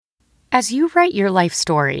As you write your life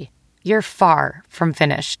story, you're far from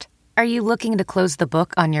finished. Are you looking to close the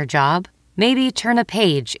book on your job? Maybe turn a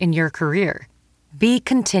page in your career? Be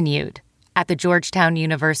continued at the Georgetown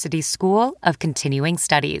University School of Continuing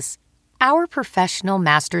Studies. Our professional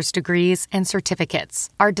master's degrees and certificates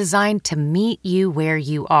are designed to meet you where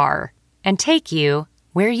you are and take you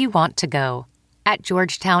where you want to go. At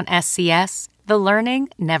Georgetown SCS, the learning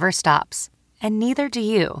never stops, and neither do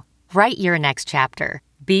you. Write your next chapter.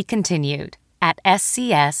 Be continued at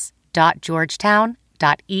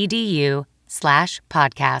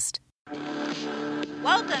scs.georgetown.edu/podcast.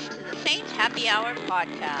 Welcome to the Saints Happy Hour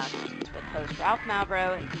podcast with host Ralph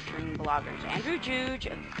Malbrough and featuring bloggers Andrew Juge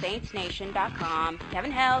of SaintsNation.com,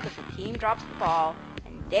 Kevin Held of The Team Drops the Ball,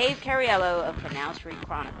 and Dave Cariello of Canal Street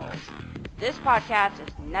Chronicles. This podcast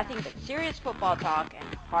is nothing but serious football talk and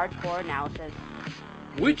hardcore analysis.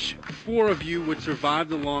 Which four of you would survive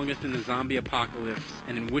the longest in the zombie apocalypse,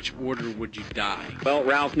 and in which order would you die? Well,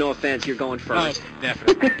 Ralph, no offense, you're going first. Oh,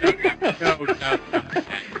 definitely. No.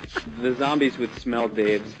 The zombies would smell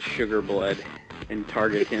Dave's sugar blood and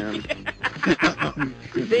target him.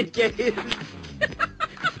 They'd get his...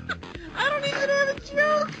 I don't even have a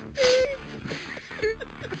joke, Dave.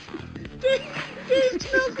 Dave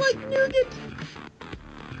smells like nougat.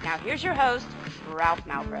 Now here's your host, Ralph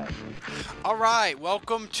Malbrough. All right,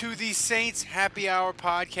 welcome to the Saints Happy Hour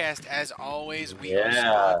podcast. As always, we are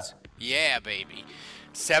sponsored. Yeah, baby.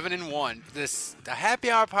 7-1. The Happy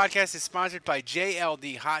Hour podcast is sponsored by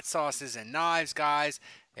JLD Hot Sauces and Knives, guys.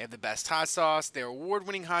 They have the best hot sauce. Their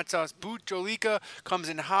award-winning hot sauce, Boot Jolica, comes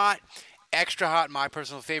in hot, extra hot, my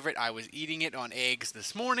personal favorite. I was eating it on eggs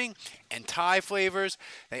this morning, and Thai flavors.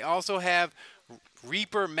 They also have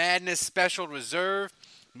Reaper Madness Special Reserve,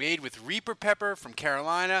 made with Reaper pepper from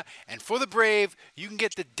Carolina. And for the brave, you can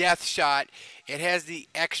get the Death Shot. It has the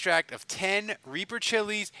extract of 10 Reaper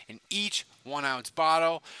chilies in each 1-ounce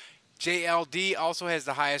bottle. JLD also has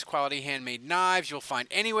the highest quality handmade knives you'll find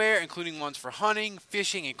anywhere, including ones for hunting,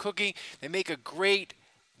 fishing, and cooking. They make a great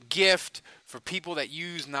gift for people that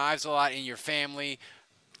use knives a lot in your family,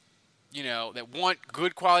 you know, that want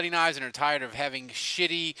good quality knives and are tired of having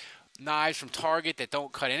shitty knives from Target that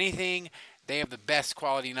don't cut anything. They have the best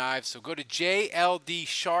quality knives, so go to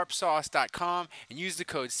jldsharpsauce.com and use the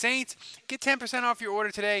code SAINTS. Get 10% off your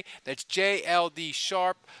order today. That's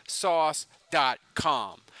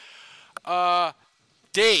jldsharpsauce.com.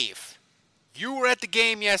 Dave, you were at the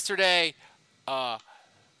game yesterday. The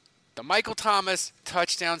Michael Thomas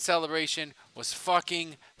touchdown celebration was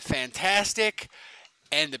fucking fantastic,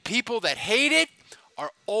 and the people that hate it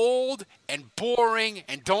are old and boring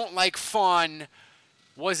and don't like fun.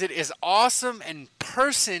 Was it as awesome in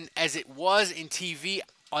person as it was in TV,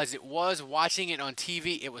 as it was watching it on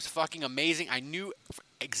TV? It was fucking amazing. I knew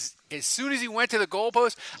as soon as he went to the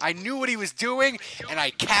goalpost, I knew what he was doing, and I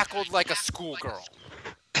cackled like a schoolgirl.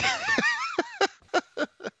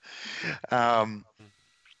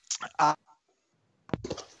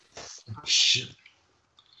 Shit.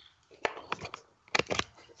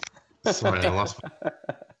 Sorry, I lost my...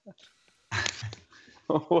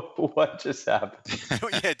 What just happened?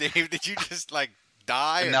 Yeah, Dave, did you just like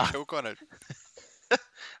die or choke on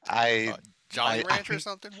a Jolly Rancher or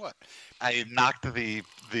something? What? I knocked the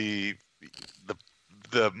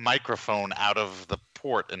microphone out of the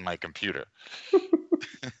port in my computer.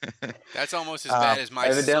 That's almost as bad as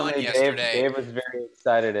my son yesterday. Dave was very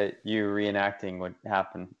excited at you reenacting what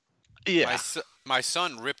happened. Yeah. My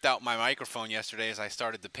son ripped out my microphone yesterday as I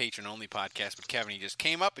started the patron-only podcast with Kevin. He just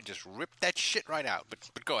came up and just ripped that shit right out. But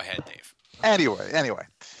go ahead, Dave. Anyway.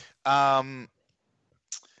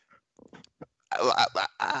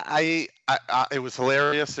 It was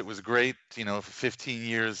hilarious. It was great. 15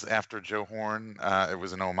 years after Joe Horn, it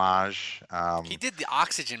was an homage. He did the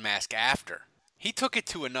oxygen mask after. He took it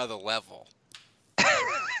to another level.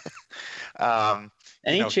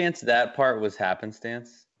 Any chance that part was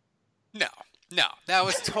happenstance? No, that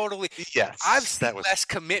was totally. Yes, I've seen less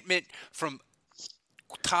commitment from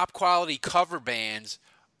top quality cover bands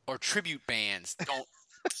or tribute bands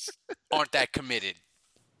aren't that committed.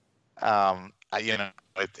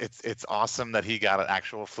 It's awesome that he got an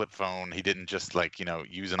actual flip phone. He didn't just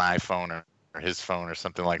use an iPhone or his phone or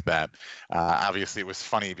something like that. Obviously, it was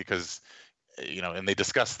funny because and they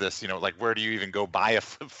discussed this. Where do you even go buy a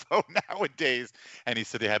flip phone nowadays? And he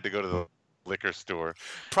said they had to go to the liquor store.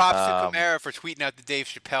 Props to Camara for tweeting out the Dave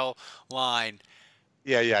Chappelle line.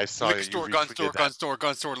 Yeah, I saw liquor it. Store, gun store, gun store,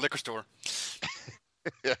 gun store, liquor store.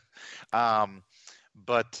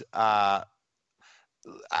 But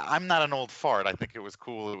I'm not an old fart. I think it was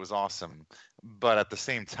cool. It was awesome. But at the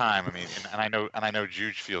same time, I mean, and I know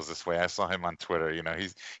Juge feels this way. I saw him on Twitter. You know,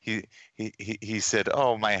 he said,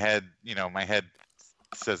 "Oh, my head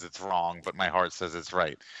says it's wrong, but my heart says it's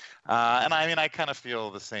right." And I mean, I kind of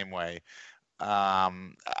feel the same way.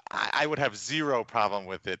 I would have zero problem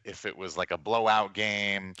with it if it was like a blowout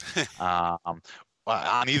game on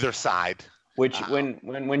either side. Which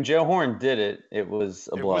when Joe Horn did it, it was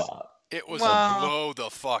a blowout. It was a blow the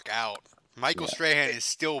fuck out. Michael Strahan is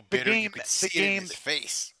still bitter. You could see it in his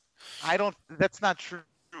face. That's not true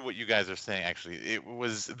what you guys are saying, actually. It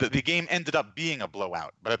was the game ended up being a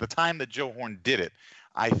blowout. But at the time that Joe Horn did it,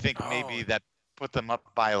 I think maybe that put them up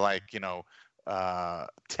by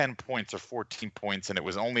 10 points or 14 points, and it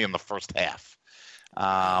was only in the first half.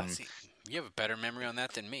 You have a better memory on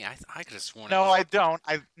that than me. I could have sworn. No, I don't.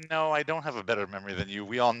 I don't have a better memory than you.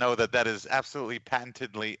 We all know that is absolutely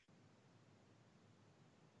patentedly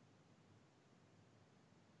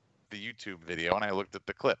the YouTube video, and I looked at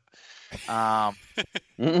the clip.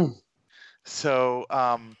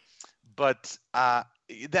 But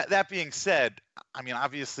that being said, I mean,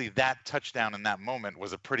 obviously that touchdown in that moment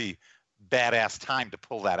was a pretty badass time to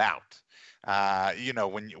pull that out. You know,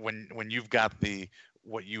 when you've got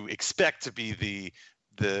what you expect to be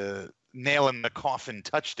the nail in the coffin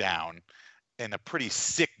touchdown in a pretty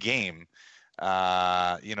sick game.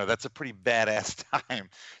 You know, that's a pretty badass time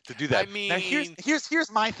to do that. I mean, now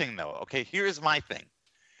here's my thing though. Okay, here's my thing.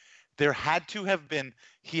 He had to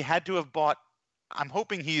have bought. I'm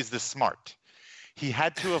hoping he is this smart. He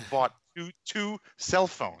had to have bought two cell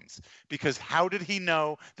phones, because how did he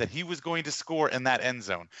know that he was going to score in that end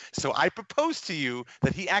zone? So I propose to you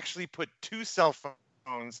that he actually put two cell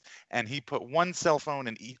phones, and he put one cell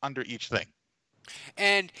phone under each thing.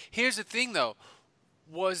 And here's the thing, though.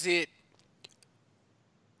 Has it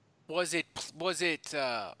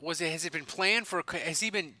been planned for?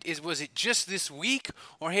 Was it just this week,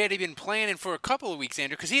 or had he been planning for a couple of weeks,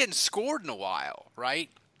 Andrew? Because he hadn't scored in a while, right?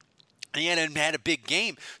 And he hadn't had a big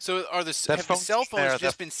game. So have the cell phones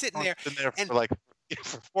just been sitting there? Been there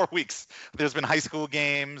for 4 weeks. There's been high school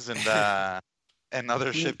games and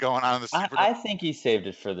other shit going on in the Super Bowl. I think he saved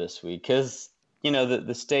it for this week because, you know,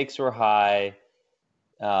 the stakes were high.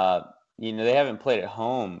 You know, they haven't played at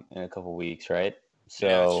home in a couple weeks, right? So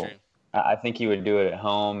yeah, that's true. I think he would do it at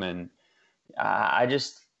home. And I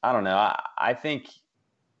don't know. I think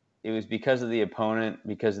it was because of the opponent,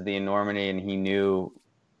 because of the enormity, and he knew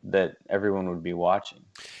that everyone would be watching.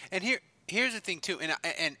 And here's the thing too, and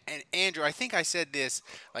Andrew, I think I said this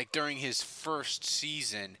like during his first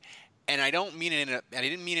season, and I didn't mean it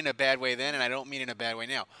in a bad way then, and I don't mean it in a bad way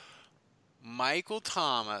now. Michael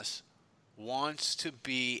Thomas wants to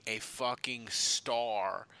be a fucking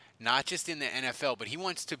star, not just in the NFL, but he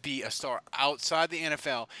wants to be a star outside the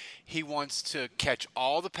NFL. He wants to catch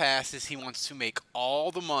all the passes. He wants to make all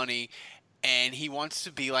the money. And he wants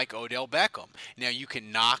to be like Odell Beckham. Now, you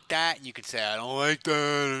can knock that, and you can say, I don't like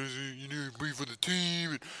that. You need to be for the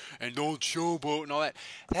team, and don't showboat and all that.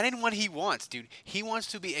 That ain't what he wants, dude. He wants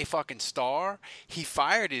to be a fucking star. He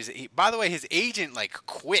fired by the way, his agent,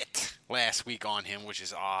 quit last week on him, which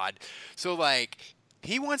is odd. So,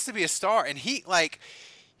 he wants to be a star, and he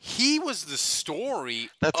was the story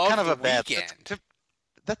of the weekend.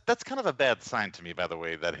 That's kind of a bad sign to me, by the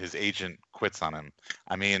way, that his agent quits on him.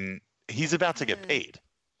 I mean, he's about to get paid.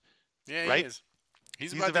 Yeah, right? He is.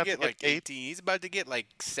 He's about to get 18. He's about to get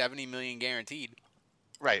 $70 million guaranteed.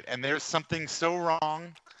 Right, and there's something so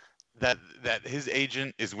wrong that his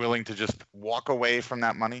agent is willing to just walk away from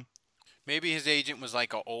that money. Maybe his agent was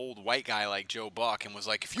like an old white guy like Joe Buck and was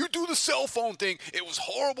like, if you do the cell phone thing, it was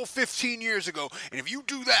horrible 15 years ago, and if you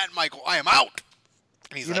do that, Michael, I am out.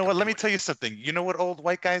 And he's you know what? Let me tell you something. You know what old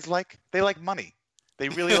white guys like? They like money. They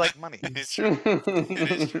really like money. It's true.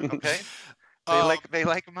 It is true. Okay? They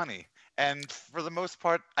like money. And for the most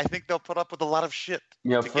part, I think they'll put up with a lot of shit.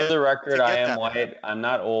 You know, for the record, I am white. I'm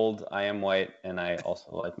not old. I am white, and I also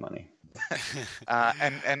like money.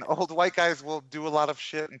 And old white guys will do a lot of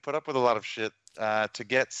shit and put up with a lot of shit to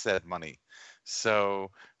get said money. So,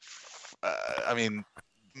 I mean,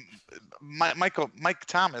 Mike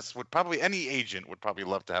Thomas any agent would probably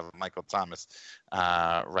love to have Michael Thomas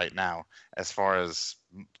right now, as far as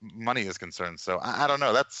money is concerned. So I don't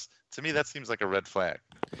know. To me, that seems like a red flag.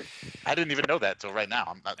 I didn't even know that till right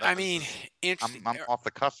now. I'm off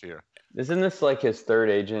the cuff here. Isn't this like his third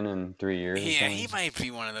agent in 3 years? Yeah, he might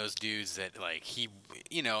be one of those dudes that he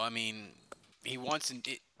wants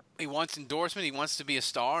endorsement. He wants to be a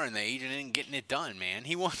star, and the agent isn't getting it done, man.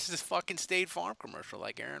 He wants this fucking State Farm commercial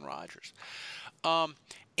like Aaron Rodgers.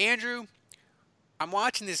 Andrew, I'm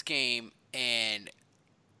watching this game, and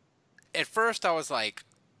at first I was like,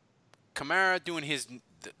 Kamara doing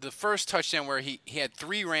the first touchdown where he had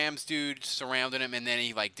 3 Rams dudes surrounding him, and then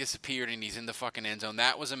he like disappeared and he's in the fucking end zone.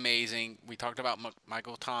 That was amazing. We talked about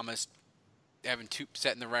Michael Thomas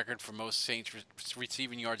setting the record for most Saints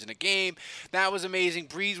receiving yards in a game. That was amazing.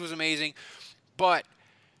 Breeze was amazing. But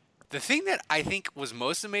the thing that I think was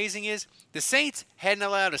most amazing is the Saints hadn't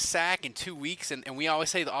allowed a sack in 2 weeks, and we always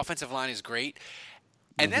say the offensive line is great.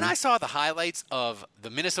 And then I saw the highlights of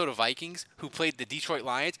the Minnesota Vikings, who played the Detroit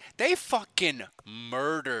Lions. They fucking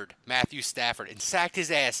murdered Matthew Stafford and sacked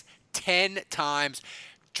his ass 10 times.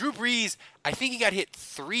 Drew Brees, I think he got hit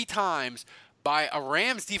 3 times by a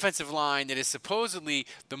Rams defensive line that is supposedly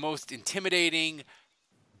the most intimidating,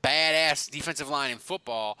 badass defensive line in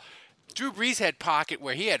football. Drew Brees had pocket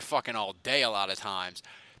where he had fucking all day a lot of times.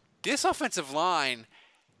 This offensive line,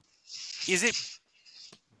 is it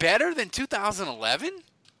better than 2011?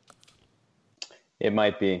 It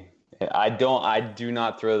might be. I do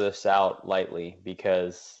not throw this out lightly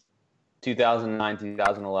because 2009,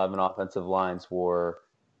 2011 offensive lines were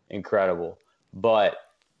incredible. But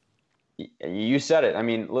you said it. I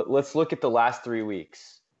mean, let's look at the last 3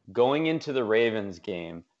 weeks. Going into the Ravens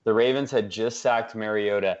game, the Ravens had just sacked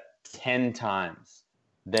Mariota 10 times.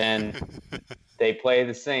 Then they play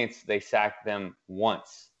the Saints. They sacked them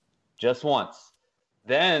once. Just once.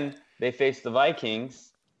 Then they face the Vikings.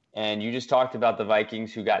 And you just talked about the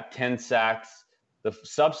Vikings who got 10 sacks the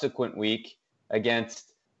subsequent week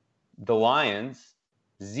against the Lions,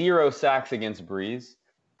 0 sacks against Breeze.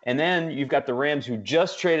 And then you've got the Rams who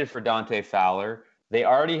just traded for Dante Fowler. They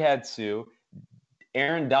already had Sue.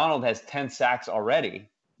 Aaron Donald has 10 sacks already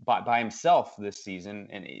by himself this season.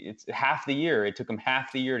 And it's half the year. It took him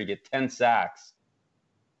half the year to get 10 sacks.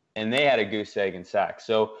 And they had a goose egg in sacks.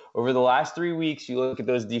 So over the last 3 weeks, you look at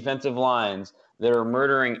those defensive lines that are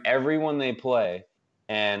murdering everyone they play,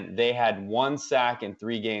 and they had 1 sack in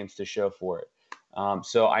 3 games to show for it.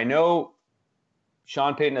 So I know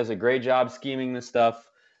Sean Payton does a great job scheming this stuff.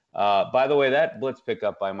 By the way, that blitz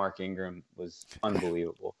pickup by Mark Ingram was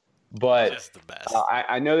unbelievable. But Just the best.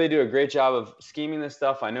 I know they do a great job of scheming this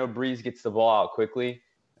stuff. I know Breeze gets the ball out quickly,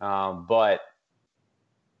 but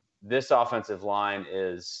this offensive line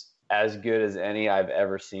is as good as any I've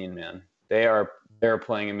ever seen, man. They're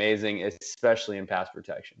playing amazing, especially in pass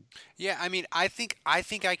protection. Yeah, I mean, I think I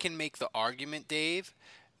can make the argument, Dave,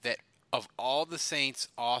 that of all the Saints'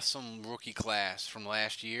 awesome rookie class from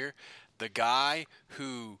last year, the guy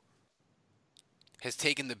who has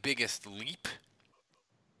taken the biggest leap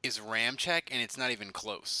is Ramczyk, and it's not even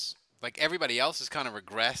close. Like, everybody else has kind of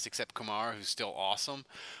regressed except Kamara, who's still awesome.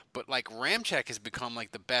 But, like, Ramczyk has become,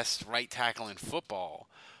 like, the best right tackle in football.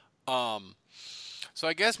 So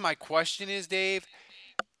I guess my question is, Dave,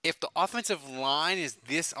 if the offensive line is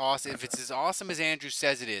this awesome, if it's as awesome as Andrew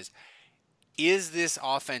says it is this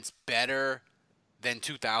offense better than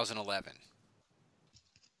 2011?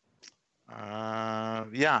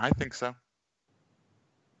 Yeah, I think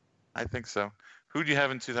so. Who do you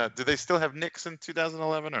have in 2000? Do they still have Knicks in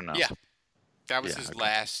 2011 or no? Yeah. That was his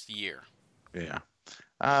last year. Yeah.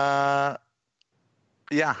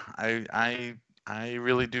 Yeah, I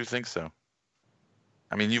really do think so.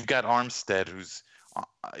 I mean, you've got Armstead, who's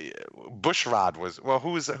Bushrod was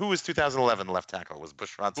who was 2011 left tackle? Was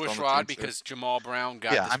Bushrod still on the team because Jamal Brown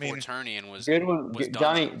got the sports hernia and was Goodwin. Was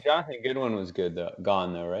Jonathan Goodwin was good though,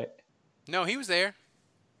 gone though, right? No, he was there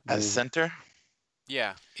as center.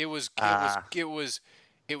 Yeah, it was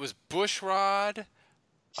Bushrod.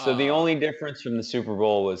 So the only difference from the Super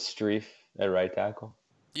Bowl was Streif at right tackle.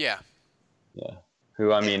 Yeah. Yeah.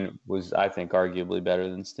 Who, I mean, was, I think, arguably better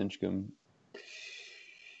than Stinchcomb.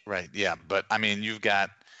 Right, yeah. But, I mean, you've got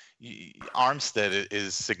Armstead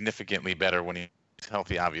is significantly better when he's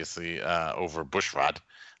healthy, obviously, over Bushrod.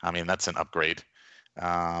 I mean, that's an upgrade.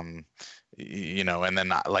 And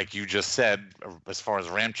then, like you just said, as far as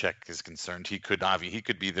Ramczyk is concerned, he could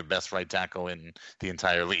be the best right tackle in the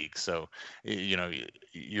entire league. So,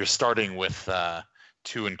 you're starting with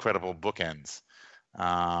 2 incredible bookends.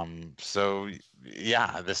 So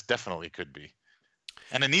yeah, this definitely could be,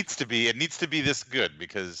 and it needs to be this good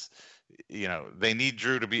because they need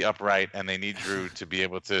Drew to be upright and they need Drew to be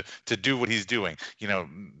able to do what he's doing.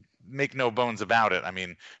 Make no bones about it. I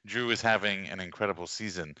mean, Drew is having an incredible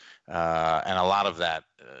season, and a lot of that,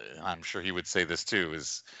 I'm sure he would say this too,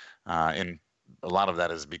 is in a lot of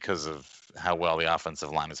that is because of how well the offensive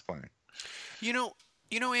line is playing.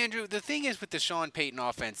 Andrew, the thing is with the Sean Payton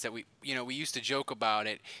offense that we used to joke about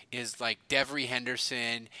it is like Devery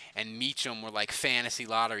Henderson and Meacham were like fantasy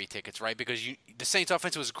lottery tickets, right? Because the Saints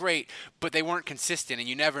offense was great, but they weren't consistent, and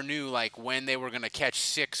you never knew like when they were going to catch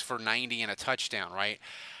 6 for 90 and a touchdown, right?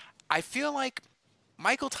 I feel like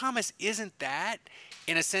Michael Thomas isn't that,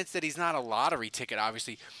 in a sense that he's not a lottery ticket,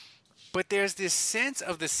 obviously. But there's this sense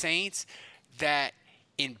of the Saints that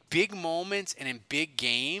in big moments and in big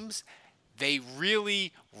games, they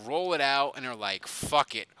really roll it out and are like,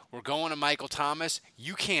 fuck it. We're going to Michael Thomas.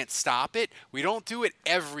 You can't stop it. We don't do it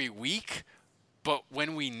every week, but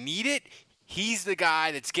when we need it, he's the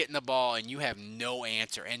guy that's getting the ball and you have no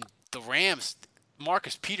answer. And the Rams,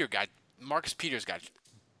 Marcus Peters got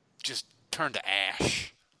just turned to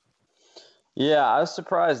ash. Yeah, I was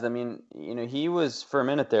surprised. I mean, he was for a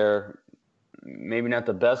minute there, maybe not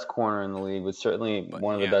the best corner in the league, but certainly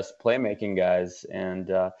one of the best playmaking guys. And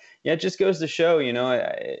it just goes to show, you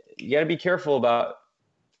got to be careful about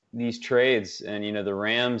these trades. And the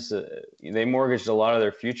Rams, they mortgaged a lot of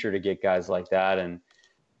their future to get guys like that. And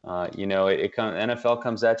NFL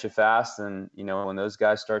comes at you fast, and when those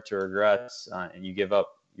guys start to regress, and you give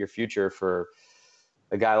up your future for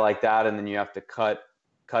a guy like that, and then you have to cut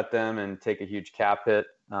them and take a huge cap hit.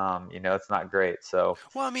 It's not great. So,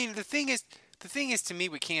 well, I mean, the thing is to me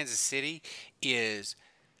with Kansas City is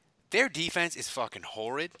their defense is fucking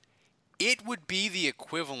horrid. It would be the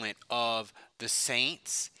equivalent of the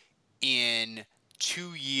Saints in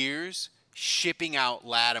 2 years shipping out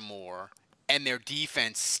Lattimore and their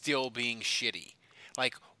defense still being shitty.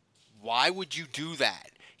 Like, why would you do that?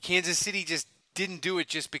 Kansas City just didn't do it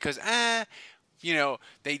just because,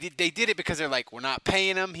 they did it because they're like, we're not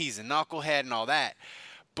paying him, he's a knucklehead and all that.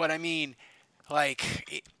 But I mean,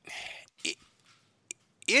 like,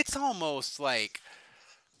 it's almost like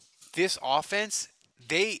this offense,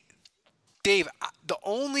 Dave, the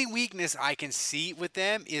only weakness I can see with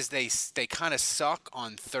them is they kind of suck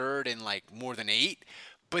on third and like more than 8.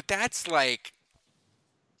 But that's like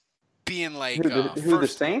being like the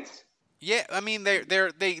Saints? Yeah, I mean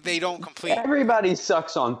they don't complete. Everybody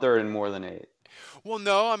sucks on third and more than 8. Well,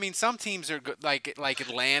 no, I mean some teams are good, like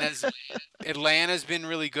Atlanta's been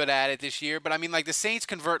really good at it this year. But I mean, like the Saints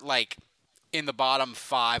convert like in the bottom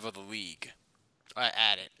 5 of the league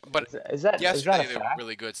at it. But yesterday they were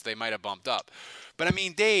really good, so they might have bumped up. But I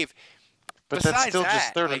mean, Dave. But that's still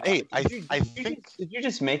just third and 8. I think. Did you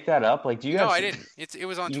just make that up? Like, do you? No, I didn't. It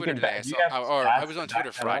was on Twitter today. I was on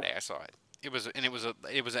Twitter Friday. I saw it. It was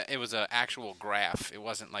a actual graph. It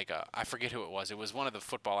wasn't like I forget who it was. It was one of the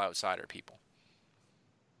Football Outsider people.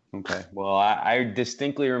 Okay. Well, I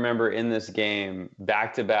distinctly remember in this game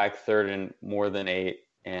back-to-back third and more than 8,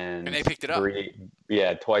 and they picked it up.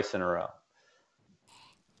 Twice in a row.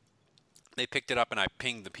 They picked it up, and I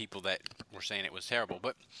pinged the people that were saying it was terrible.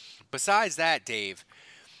 But besides that, Dave,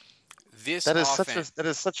 that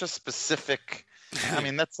is such a specific. I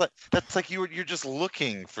mean, that's like you're just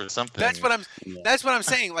looking for something. That's what I'm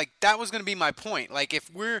saying. Like that was going to be my point. Like if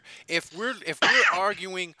we're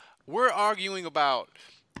arguing about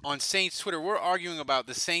on Saints Twitter, we're arguing about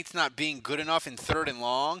the Saints not being good enough in third and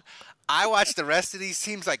long. I watch the rest of these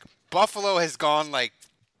teams. Like Buffalo has gone like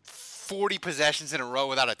 40 possessions in a row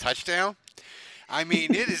without a touchdown. I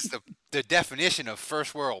mean, it is the definition of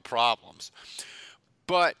first world problems.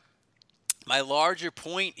 But my larger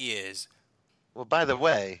point is, well, by the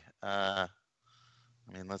way,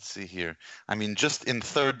 let's see here. I mean, just in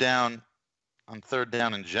third down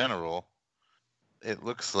in general, it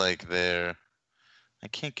looks like I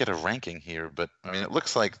can't get a ranking here, but I mean, it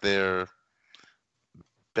looks like they're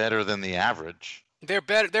better than the average. They're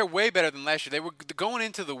better. They're way better than last year. They were going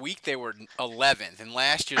into the week. They were 11th, and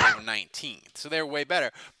last year they were 19th. So they're way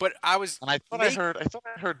better. But I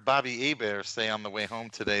heard Bobby Hebert say on the way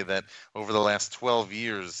home today that over the last 12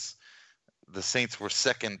 years, the Saints were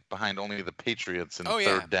second behind only the Patriots in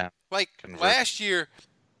third down. Like last year,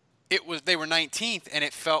 they were 19th, and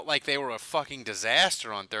it felt like they were a fucking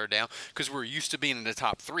disaster on third down because we're used to being in the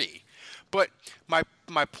top 3. But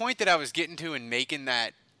my point that I was getting to and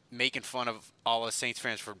making fun of all the Saints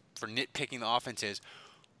fans for nitpicking the offense is,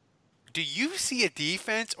 do you see a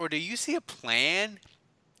defense or do you see a plan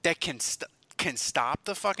that can stop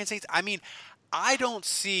the fucking Saints? I mean, I don't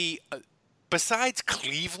see, besides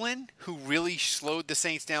Cleveland, who really slowed the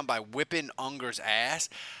Saints down by whipping Unger's ass,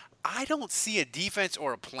 I don't see a defense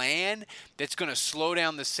or a plan that's going to slow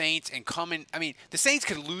down the Saints and come in. I mean, the Saints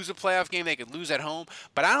could lose a playoff game. They could lose at home.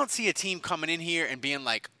 But I don't see a team coming in here and being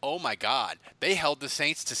like, oh, my God, they held the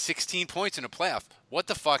Saints to 16 points in a playoff. What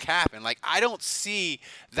the fuck happened? Like, I don't see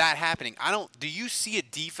that happening. Do you see a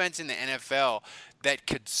defense in the NFL that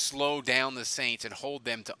could slow down the Saints and hold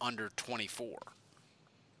them to under 24?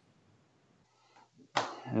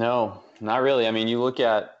 No, not really. I mean, you look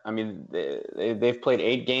at, they've played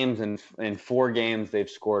 8 games, and in 4 games they've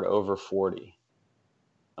scored over 40.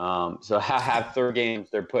 So half their games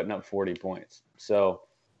they're putting up 40 points. So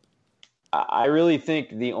I really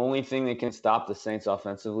think the only thing that can stop the Saints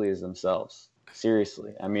offensively is themselves.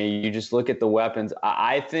 Seriously. I mean, you just look at the weapons.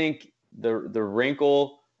 I think the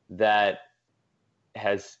wrinkle that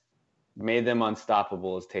has made them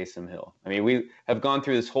unstoppable is Taysom Hill. I mean, we have gone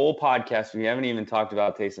through this whole podcast. We haven't even talked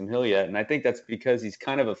about Taysom Hill yet. And I think that's because he's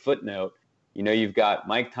kind of a footnote. You know, you've got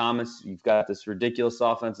Mike Thomas. You've got this ridiculous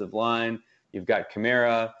offensive line. You've got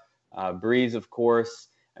Kamara, Breeze, of course.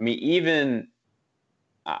 I mean, even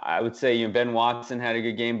I would say, Ben Watson had a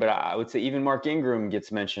good game, but I would say even Mark Ingram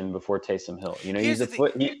gets mentioned before Taysom Hill. You know, he's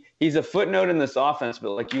a footnote in this offense,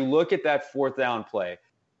 but like you look at that fourth down play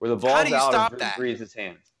where the ball's out of Breeze's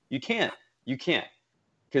hands. You can't.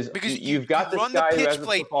 Because you've got this guy who has the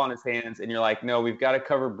football in his hands, and you're like, no, we've got to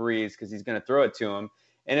cover Breeze because he's going to throw it to him.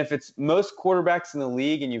 And if it's most quarterbacks in the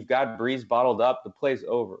league and you've got Breeze bottled up, the play's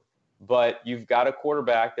over. But you've got a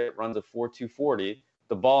quarterback that runs a 4.2 40,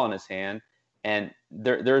 the ball in his hand, and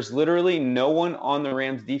there's literally no one on the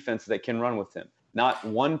Rams defense that can run with him. Not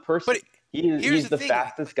one person. But he's the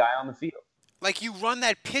fastest guy on the field. Like, you run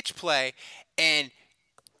that pitch play, and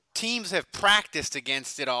teams have practiced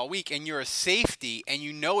against it all week, and you're a safety, and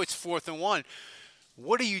you know it's 4th and 1.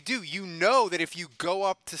 What do? You know that if you go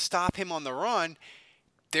up to stop him on the run,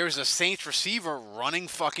 there's a Saints receiver running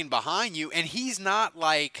fucking behind you, and he's not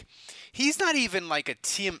even like a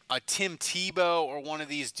Tim Tebow or one of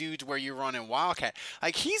these dudes where you're running Wildcat.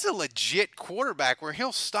 Like, he's a legit quarterback where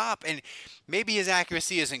he'll stop, and maybe his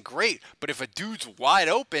accuracy isn't great, but if a dude's wide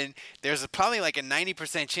open, there's probably like a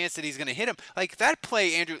 90% chance that he's going to hit him. Like, that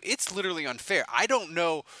play, Andrew, it's literally unfair. I don't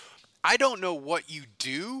know what you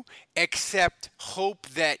do except hope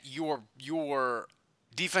that your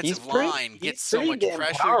defensive line gets so much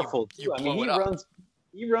pressure. Powerful you too. blow it up.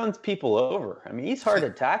 He runs people over. I mean, he's hard to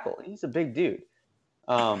tackle. He's a big dude.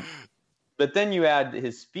 But then you add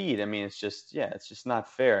his speed. I mean, it's just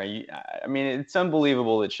not fair. I mean, it's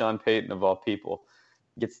unbelievable that Sean Payton, of all people,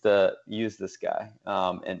 gets to use this guy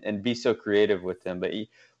and be so creative with him. But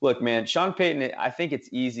look, man, Sean Payton, I think it's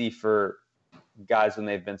easy for guys when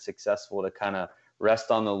they've been successful to kind of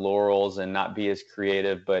rest on the laurels and not be as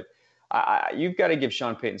creative. But you've got to give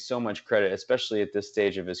Sean Payton so much credit, especially at this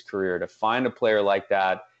stage of his career, to find a player like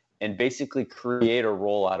that and basically create a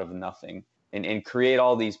role out of nothing and create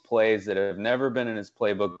all these plays that have never been in his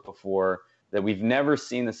playbook before, that we've never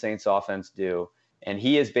seen the Saints offense do. And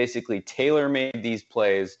he has basically tailor-made these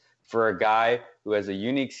plays for a guy who has a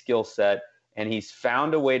unique skill set, and he's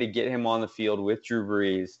found a way to get him on the field with Drew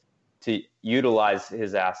Brees to utilize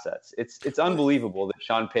his assets. It's unbelievable that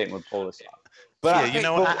Sean Payton would pull this off. But I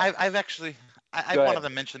wanted to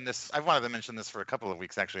mention this. I've wanted to mention this for a couple of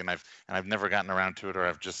weeks actually, and I've never gotten around to it, or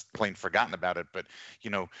I've just plain forgotten about it. But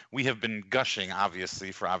we have been gushing,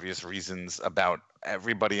 obviously, for obvious reasons, about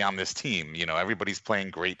everybody on this team. Everybody's playing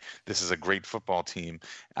great. This is a great football team,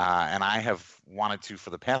 and I have wanted to, for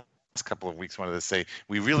the past couple of weeks, wanted to say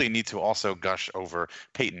we really need to also gush over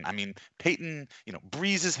Peyton. I mean, Peyton,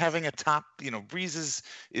 Breeze is having a top, Breeze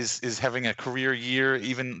is having a career year,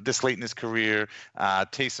 even this late in his career.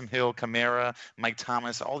 Taysom Hill, Kamara, Mike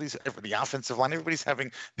Thomas, all these, the offensive line, everybody's having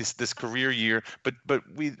this career year. But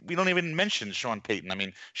we don't even mention Sean Payton. I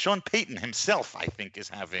mean, Sean Payton himself, I think, is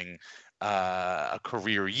having a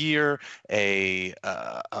career year, a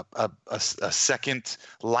second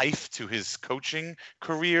life to his coaching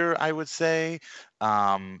career, I would say.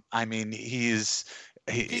 I mean, he's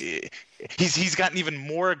gotten even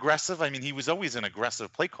more aggressive. I mean, he was always an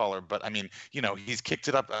aggressive play caller, but I mean, he's kicked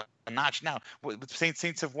it up a notch now.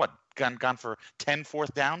 Saints have gone for 10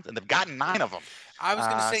 fourth downs, and they've gotten 9 of them. I was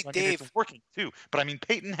going to say, so Dave, it's working too. But I mean,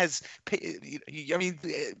 Peyton has. I mean,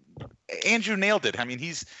 Andrew nailed it. I mean,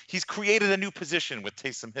 he's created a new position with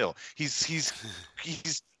Taysom Hill. He's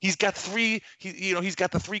got three. He's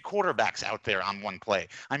got the 3 quarterbacks out there on one play.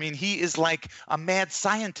 I mean, he is like a mad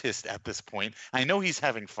scientist at this point. I know he's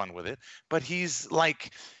having fun with it, but he's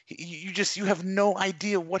like. You have no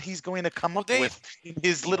idea what he's going to come up with in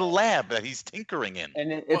his little lab that he's tinkering in.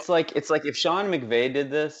 And it's like if Sean McVay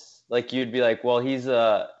did this, like you'd be like, well, he's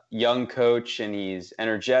a young coach and he's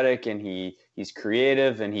energetic and he's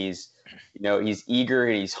creative and he's eager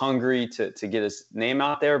and he's hungry to get his name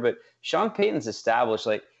out there. But Sean Payton's established,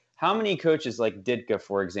 like, how many coaches like Ditka,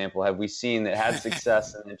 for example, have we seen that had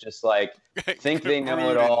success and just like think they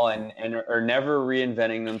know it all and are never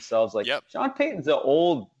reinventing themselves? Like, yep. Sean Payton's an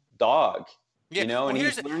old dog, well, and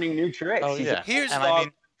he's learning new tricks. Oh, yeah. He's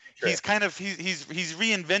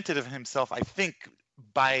reinvented himself, I think,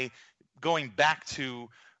 by going back to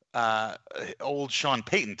old Sean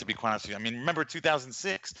Payton, to be quite honest with you. I mean, remember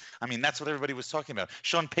 2006? I mean, that's what everybody was talking about.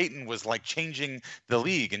 Sean Payton was like changing the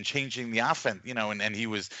league and changing the offense, and he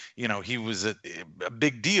was, he was a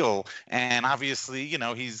big deal. And obviously,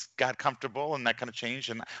 he's got comfortable and that kind of changed.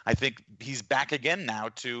 And I think he's back again now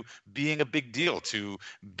to being a big deal, to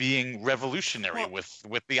being revolutionary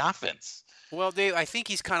with the offense. Well, Dave, I think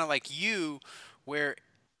he's kind of like you, where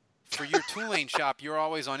for your Tulane shop, you're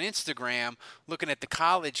always on Instagram looking at the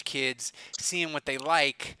college kids, seeing what they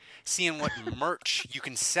like, seeing what merch you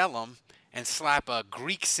can sell them, and slap a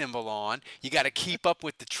Greek symbol on. You got to keep up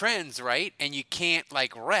with the trends, right? And you can't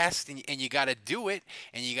rest, and you got to do it,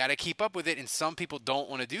 and you got to keep up with it. And some people don't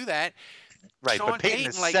want to do that. Right, Sean but Payton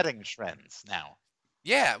is setting trends now.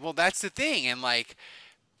 Yeah, well, that's the thing, and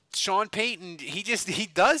Sean Payton, he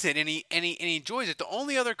does it and he enjoys it. The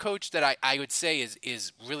only other coach that I would say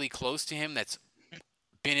is really close to him that's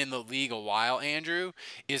been in the league a while, Andrew,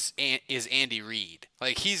 is Andy Reid.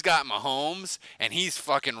 He's got Mahomes and he's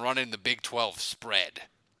fucking running the Big 12 spread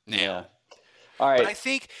now. Yeah. All right. But I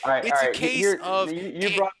think it's a case of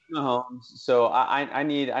you brought Mahomes, so I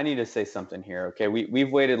need to say something here. Okay,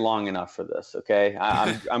 we've waited long enough for this. Okay,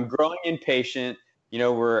 I'm growing impatient. I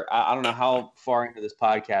don't know how far into this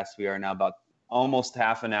podcast we are now, about almost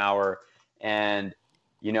half an hour. And,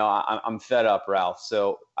 I'm fed up, Ralph.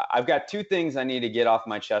 So I've got two things I need to get off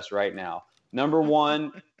my chest right now. Number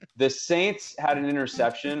one, the Saints had an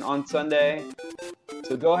interception on Sunday.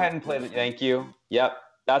 So go ahead and play the thank you. Yep.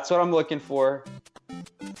 That's what I'm looking for.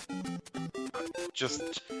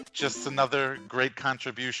 Just another great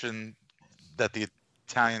contribution that the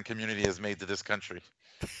Italian community has made to this country.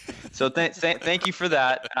 So thank you for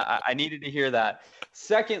that. I needed to hear that.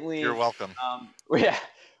 Secondly, you're welcome. Yeah,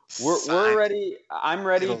 we're ready. I'm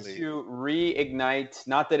ready to reignite.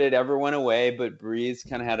 Not that it ever went away, but Breeze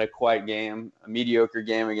kind of had a quiet game, a mediocre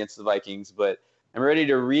game against the Vikings. But I'm ready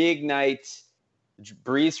to reignite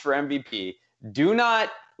Breeze for MVP. Do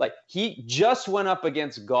not he just went up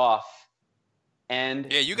against Goff.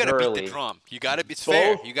 And you got to beat the drum. It's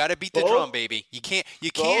fair. You got to beat the drum, baby. You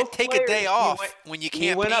can't take a day off when you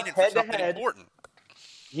can't beat it for something important.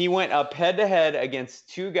 He went up head-to-head against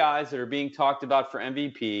two guys that are being talked about for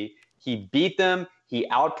MVP. He beat them. He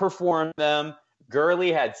outperformed them.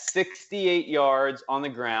 Gurley had 68 yards on the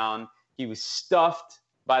ground. He was stuffed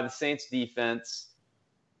by the Saints defense.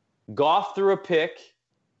 Goff threw a pick.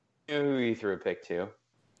 You know who he threw a pick to?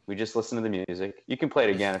 We just listened to the music. You can play it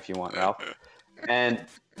again if you want, Ralph. And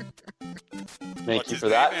thank you for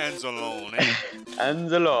that. Anzalone.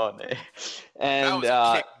 Anzalone. And that was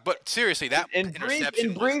a kick. But seriously, that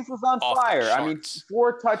interception Breeze was on fire. I mean,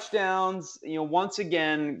 4 touchdowns. Once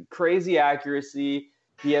again, crazy accuracy.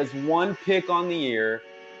 He has 1 pick on the year,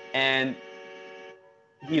 and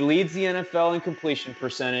he leads the NFL in completion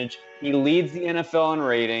percentage. He leads the NFL in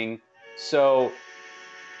rating. So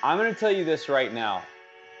I'm going to tell you this right now.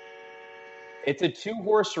 It's a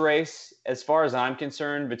 2-horse race, as far as I'm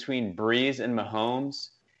concerned, between Breeze and Mahomes.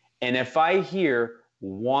 And if I hear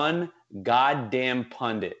one goddamn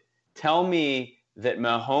pundit tell me that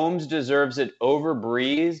Mahomes deserves it over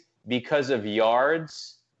Breeze because of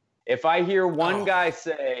yards, if I hear one guy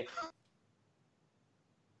say,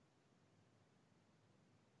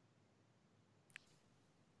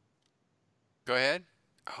 go ahead.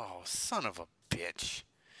 Oh, son of a bitch.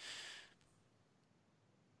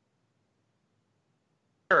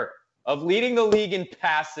 of leading the league in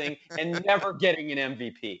passing and never getting an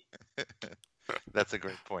MVP. That's a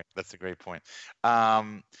great point.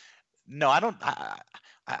 No, I don't.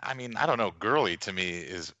 I mean, I don't know. Gurley to me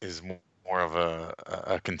is more of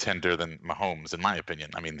a contender than Mahomes, in my opinion.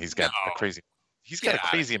 I mean, he's got a crazy. He's got a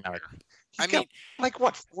crazy amount of. Like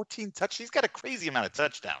what? 14 touchdowns. He's got a crazy amount of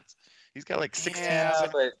touchdowns. He's got like 16. Yeah,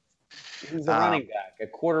 but he's a running back. A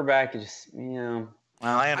quarterback is just, Well,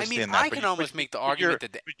 I understand that. I can almost make the argument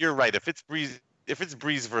that you're right. If it's Breeze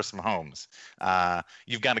versus Mahomes,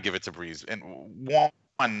 you've got to give it to Breeze. And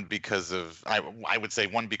one, because of I would say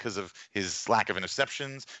one, because of his lack of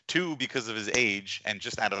interceptions. 2, because of his age, and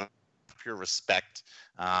just out of pure respect.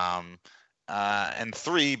 And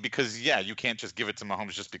 3, because you can't just give it to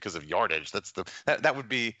Mahomes just because of yardage. That would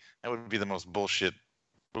be the most bullshit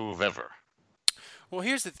move ever. Well,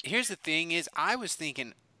 here's the thing is, I was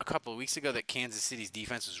thinking a couple of weeks ago that Kansas City's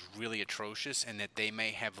defense was really atrocious, and that they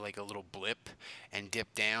may have like a little blip and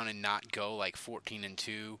dip down and not go like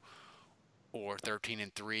 14-2 or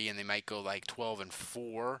 13-3, and they might go like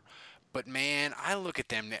 12-4. But man, I look at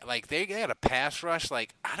them like they got a pass rush.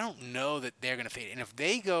 Like, I don't know that they're gonna fade. And if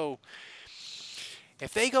they go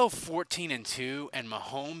 14-2 and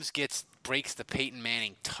Mahomes gets breaks the Peyton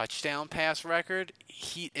Manning touchdown pass record,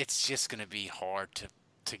 it's just going to be hard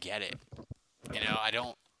to get it. I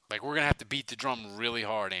don't like. We're gonna have to beat the drum really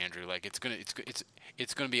hard, Andrew. Like it's gonna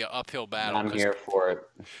be an uphill battle. I'm here for it.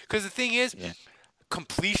 Because the thing is,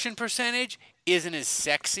 completion percentage isn't as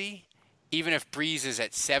sexy. Even if Breeze is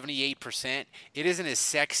at 78%, it isn't as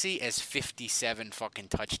sexy as 57 fucking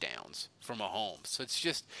touchdowns from Mahomes. So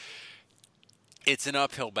it's an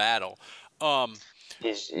uphill battle.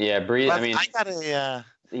 Breeze. I mean,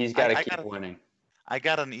 he's got to keep winning. I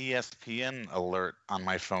got an ESPN alert on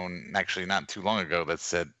my phone actually not too long ago that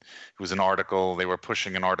said it was an article. They were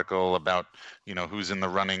pushing an article about who's in the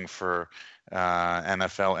running for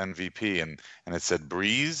NFL MVP, and it said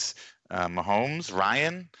Breeze, Mahomes,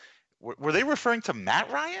 Ryan. Were they referring to Matt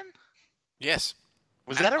Ryan? Yes.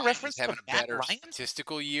 Was that a reference to Matt Ryan? Having a better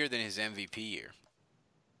statistical year than his MVP year.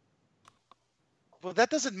 Well, that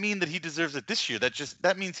doesn't mean that he deserves it this year.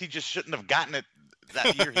 That means he just shouldn't have gotten it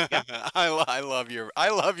that year. He got it. I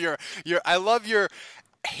love your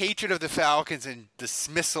hatred of the Falcons and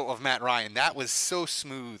dismissal of Matt Ryan. That was so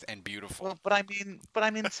smooth and beautiful. Well, but I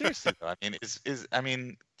mean seriously though. I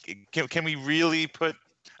mean, can we really put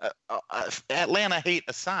Atlanta hate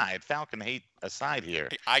aside, Falcon hate aside here?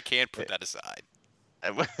 I can't put that aside.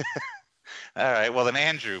 All right. Well, then,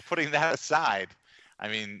 Andrew, putting that aside, I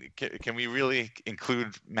mean, can we really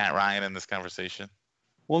include Matt Ryan in this conversation?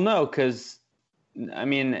 Well, no, because I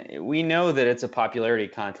mean, we know that it's a popularity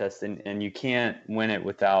contest, and you can't win it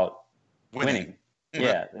without winning. Mm-hmm.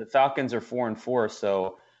 Yeah, the Falcons are 4-4,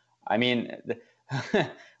 so I mean,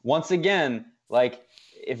 once again, like,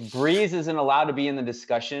 if Breeze isn't allowed to be in the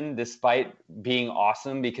discussion despite being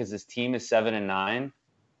awesome because his team is 7-9,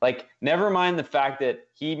 like, never mind the fact that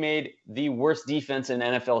he made the worst defense in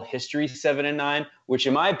NFL history 7-9, which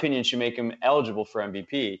in my opinion should make him eligible for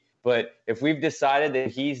MVP. But if we've decided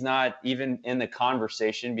that he's not even in the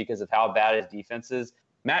conversation because of how bad his defense is,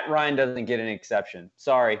 Matt Ryan doesn't get an exception.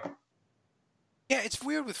 Sorry. Yeah, it's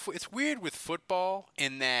weird with football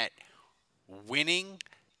in that winning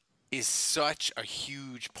is such a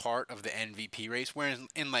huge part of the MVP race, whereas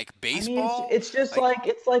in like baseball, it's just like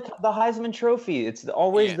the Heisman Trophy. It's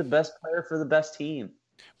always the best player for the best team.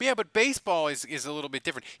 But baseball is a little bit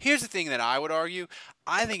different. Here's the thing that I would argue.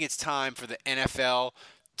 I think it's time for the NFL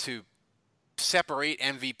to separate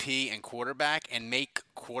MVP and quarterback and make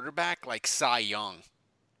quarterback like Cy Young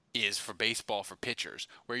is for baseball for pitchers,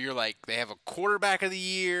 where you're like, they have a quarterback of the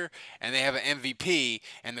year and they have an MVP,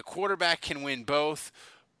 and the quarterback can win both,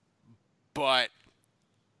 but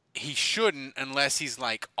he shouldn't unless he's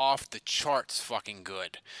like off the charts fucking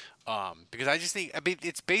good. Because I just think,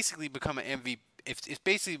 it's basically become an MVP. It's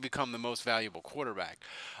basically become the most valuable quarterback.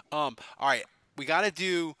 All right, we got to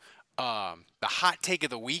do the hot take of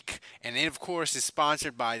the week, and it of course is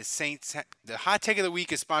sponsored by the Saints. The hot take of the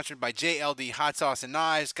week is sponsored by JLD Hot Sauce and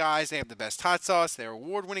Knives. Guys, they have the best hot sauce. Their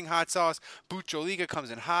award-winning hot sauce, Bucho Liga, comes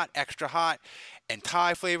in hot, extra hot, and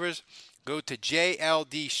Thai flavors. Go to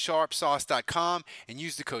jldsharpsauce.com and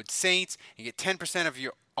use the code SAINTS and get 10%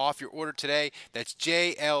 off your order today. That's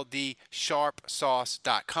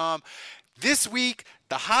jldsharpsauce.com. This week,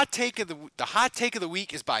 the hot take of the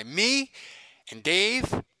week is by me and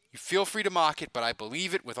Dave. You feel free to mock it, but I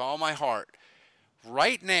believe it with all my heart.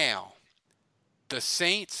 Right now, the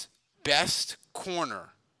Saints' best corner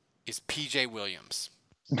is P.J. Williams.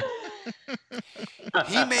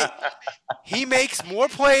 He makes more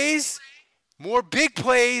plays, more big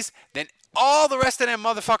plays than all the rest of them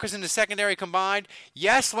motherfuckers in the secondary combined.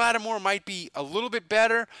 Yes, Lattimore might be a little bit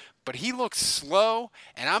better, but he looks slow.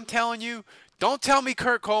 And I'm telling you, don't tell me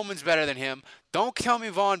Kurt Coleman's better than him. Don't tell me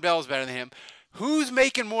Von Bell's better than him. Who's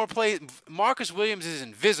making more plays? Marcus Williams is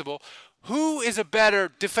invisible. Who is a better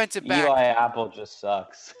defensive back? Eli Apple just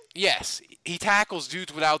sucks. Yes, he tackles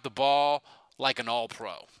dudes without the ball like an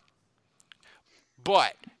all-pro.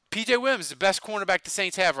 But P.J. Williams is the best cornerback the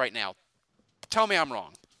Saints have right now. Tell me I'm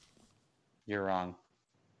wrong. You're wrong.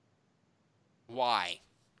 Why?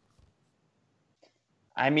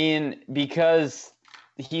 I mean, because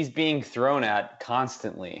he's being thrown at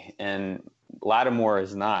constantly, and Lattimore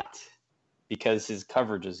is not, because his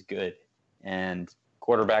coverage is good, and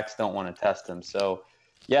quarterbacks don't want to test him. So,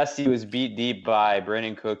 yes, he was beat deep by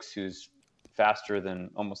Brandon Cooks, who's faster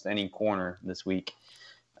than almost any corner this week.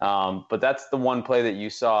 But that's the one play that you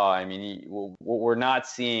saw. I mean, what we're not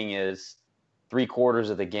seeing is 3/4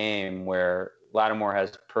 of the game where Lattimore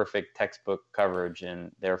has perfect textbook coverage,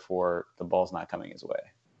 and therefore the ball's not coming his way.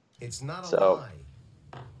 It's not a lie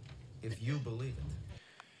if you believe it.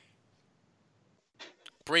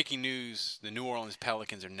 Breaking news, the New Orleans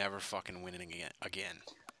Pelicans are never fucking winning again.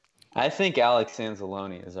 I think Alex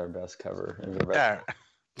Anzalone is our best cover. Yeah.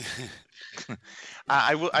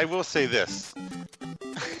 I will say this.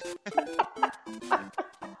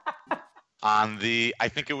 I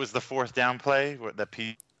think it was the fourth down play that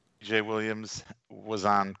P.J. Williams was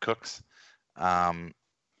on Cooks, and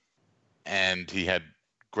he had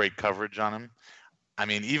great coverage on him. I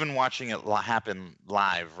mean, even watching it happen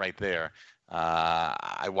live right there,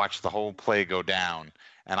 I watched the whole play go down,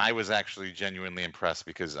 and I was actually genuinely impressed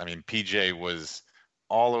because, I mean, P.J. was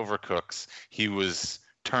all over Cooks. He was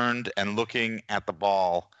turned and looking at the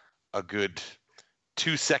ball a good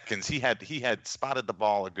 2 seconds. He had spotted the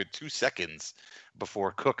ball a good 2 seconds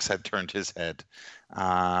before Cooks had turned his head.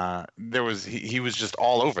 He was just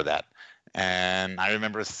all over that, and I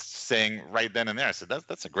remember saying right then and there, I said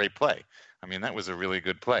that's a great play. I mean, that was a really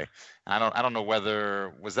good play. I don't know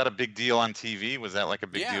whether was that a big deal on TV? Was that like a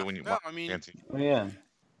big deal when you? No, I mean, yeah.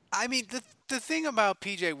 I mean the thing about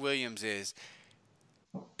P.J. Williams is,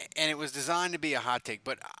 and it was designed to be a hot take,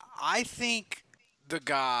 but I think the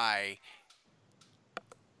guy.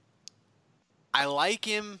 I like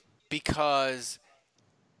him because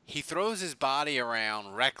he throws his body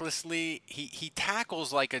around recklessly. He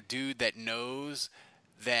tackles like a dude that knows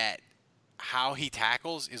that how he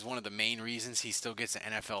tackles is one of the main reasons he still gets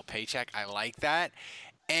an NFL paycheck. I like that.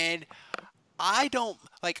 And I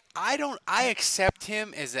accept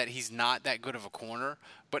him as that he's not that good of a corner.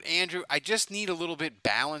 But Andrew, I just need a little bit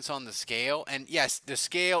balance on the scale. And yes, the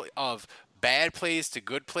scale of bad plays to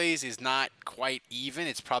good plays is not quite even.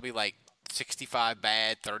 It's probably like 65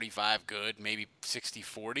 bad, 35 good, maybe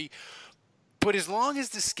 60-40. But as long as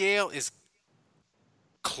the scale is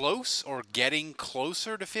close or getting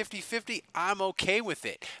closer to 50-50, I'm okay with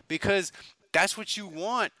it because that's what you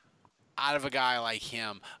want out of a guy like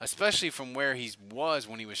him, especially from where he was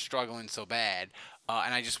when he was struggling so bad.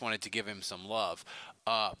 And I just wanted to give him some love.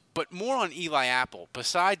 But more on Eli Apple.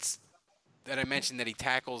 Besides that, I mentioned that he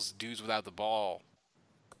tackles dudes without the ball.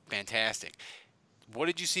 Fantastic. What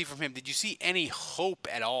did you see from him? Did you see any hope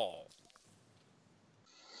at all?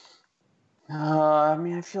 I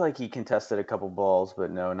mean, I feel like he contested a couple balls, but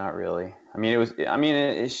no, not really. I mean, it was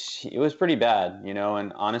pretty bad, you know.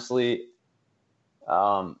 And honestly,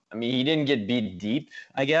 I mean, he didn't get beat deep,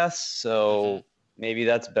 I guess. So maybe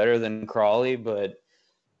that's better than Crawley. But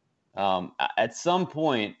at some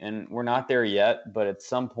point, and we're not there yet, but at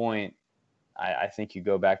some point, I think you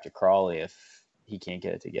go back to Crawley if he can't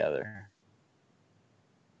get it together.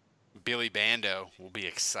 Billy Bando will be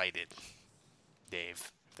excited,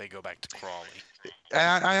 Dave, if they go back to Crawley.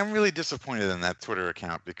 I am really disappointed in that Twitter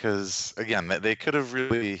account because, again, they could have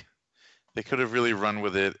really run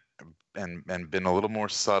with it and been a little more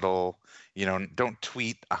subtle. You know, don't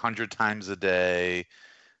tweet 100 times a day.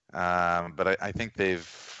 But I think they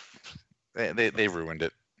ruined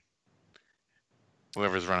it.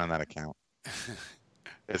 Whoever's running that account,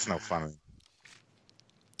 it's no fun.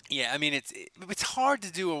 Yeah, I mean it's hard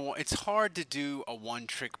to do a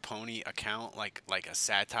one-trick pony account like a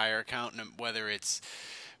satire account, whether it's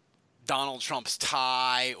Donald Trump's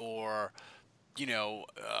tie or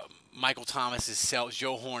Michael Thomas's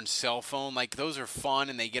Joe Horn's cell phone. Like those are fun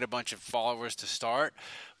and they get a bunch of followers to start,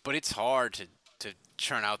 but it's hard to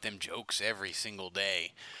churn out them jokes every single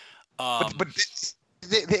day.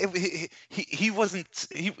 He wasn't.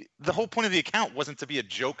 The whole point of the account wasn't to be a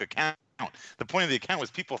joke account. The point of the account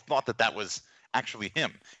was people thought that was actually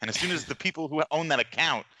him. And as soon as the people who own that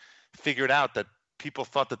account figured out that people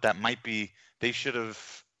thought that might be, they should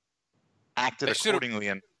have acted accordingly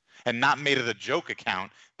and not made it a joke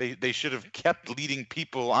account. They should have kept leading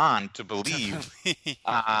people on to believe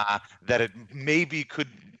that it maybe could.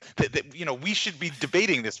 That we should be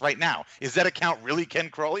debating this right now. Is that account really Ken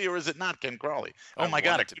Crawley or is it not Ken Crawley? Oh my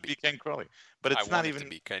God, it could be Ken Crawley, but it's not even to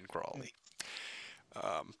be Ken Crawley.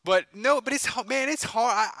 But it's hard.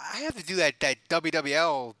 I have to do that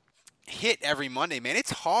WWL hit every Monday, man. It's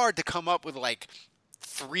hard to come up with like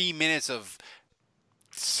 3 minutes of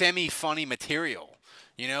semi-funny material.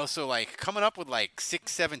 So like coming up with like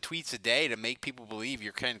 6-7 tweets a day to make people believe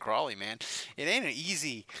you're Ken Crawley, man. It ain't an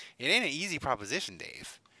easy proposition,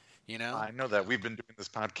 Dave. I know that we've been doing this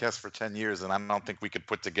podcast for 10 years, and I don't think we could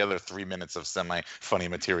put together 3 minutes of semi-funny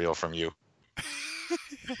material from you.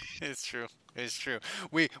 It's true.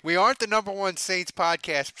 We aren't the number one Saints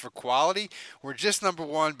podcast for quality. We're just number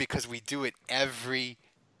one because we do it every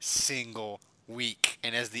single week.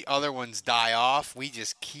 And as the other ones die off, we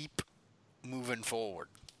just keep moving forward.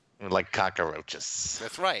 We're like cockroaches.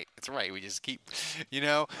 That's right. We just keep, in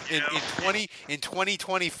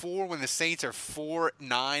 2024 when the Saints are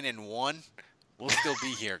 4-9-1, we'll still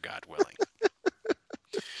be here, God willing.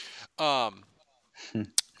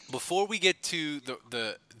 Before we get to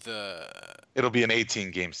the It'll be an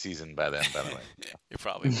 18-game season by then, by the way. you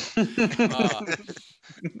probably will.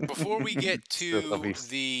 Before we get to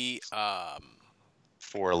the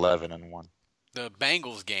 4-11-1. the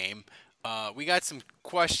Bengals game, we got some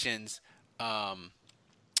questions.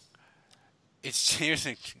 Here's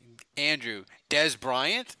Andrew Des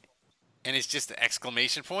Bryant, and it's just an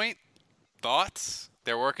exclamation point. Thoughts?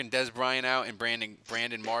 They're working Des Bryant out and Brandon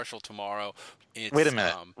Marshall tomorrow. Wait a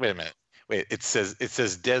minute. Wait, it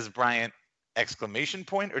says Des Bryant exclamation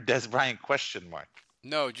point or Des Bryant question mark?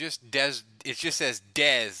 No, just Des. It just says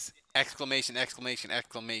Des exclamation.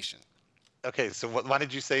 Okay, so why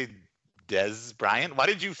did you say Des Bryant? Why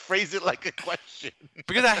did you phrase it like a question?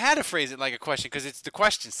 Because I had to phrase it like a question because it's the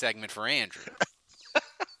question segment for Andrew.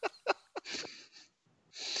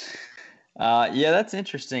 Yeah, that's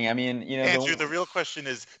interesting. I mean, Andrew, the real question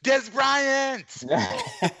is Des Bryant.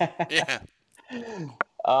 Yeah.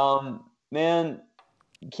 Man,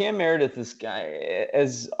 Cam Meredith, this guy,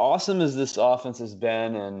 as awesome as this offense has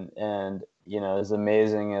been, and as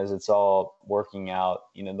amazing as it's all working out,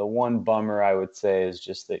 the one bummer I would say is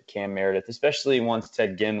just that Cam Meredith, especially once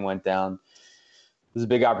Ted Ginn went down, it was a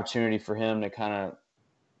big opportunity for him to kind of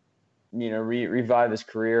revive his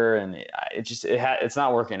career, and it's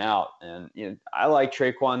not working out. And I like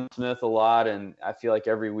Traquan Smith a lot, and I feel like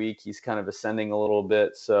every week he's kind of ascending a little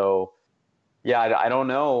bit. So yeah, I don't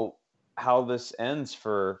know how this ends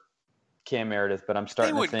for Cam Meredith, but I'm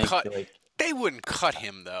starting to think they wouldn't cut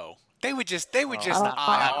him though. They would just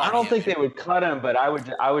I don't think they would cut him, but I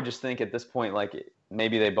would just think at this point, like,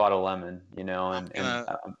 maybe they bought a lemon, and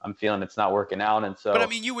I'm feeling it's not working out, and so. But I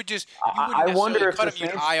mean, you wouldn't wonder if cut the him.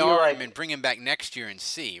 You'd Saints IR like, him and bring him back next year and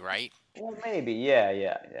see, right? Well, maybe,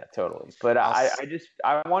 yeah, totally. But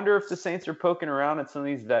I wonder if the Saints are poking around at some of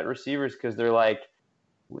these vet receivers because they're like,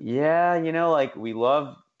 yeah, like we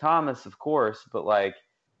love Thomas, of course, but like,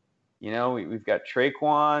 we've got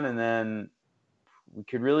Traquan, and then we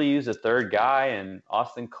could really use a third guy, and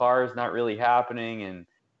Austin Carr is not really happening, and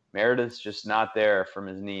Meredith's just not there from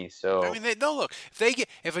his knee. So I mean, look.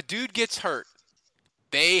 If a dude gets hurt,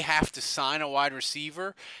 they have to sign a wide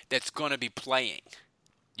receiver that's going to be playing.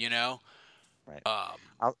 Right.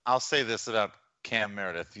 I'll say this about Cam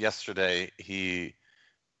Meredith. Yesterday, he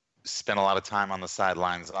spent a lot of time on the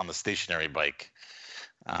sidelines on the stationary bike.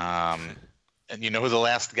 And you know who the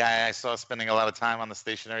last guy I saw spending a lot of time on the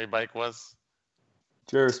stationary bike was?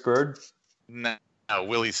 Jairus Byrd? No,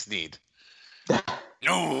 Willie Snead.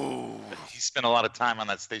 No. He spent a lot of time on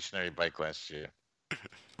that stationary bike last year.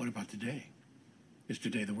 What about today? Is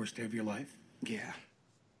today the worst day of your life? Yeah.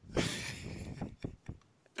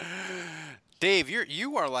 Dave,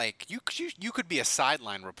 you are like you could be a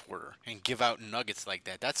sideline reporter and give out nuggets like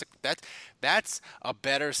that. That's a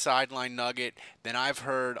better sideline nugget than I've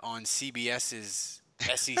heard on CBS's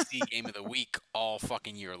SEC Game of the Week all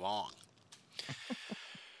fucking year long.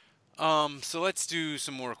 So let's do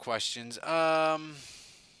some more questions.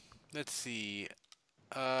 Let's see.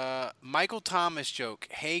 Michael Thomas joke.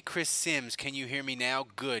 Hey, Chris Sims, can you hear me now?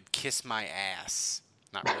 Good. Kiss my ass.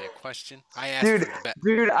 Not really a question. I asked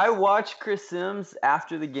Dude, I watched Chris Sims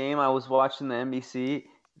after the game. I was watching the NBC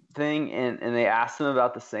thing, and they asked him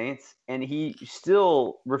about the Saints, and he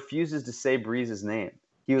still refuses to say Breeze's name.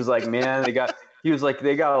 He was like, man, they got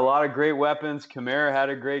a lot of great weapons. Kamara had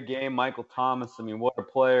a great game. Michael Thomas, I mean, what a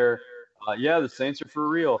player. Yeah, the Saints are for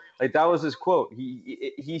real. Like, that was his quote.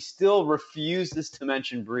 He still refuses to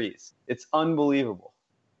mention Breeze. It's unbelievable.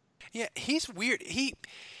 Yeah, he's weird. He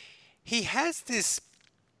has this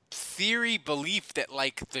belief that,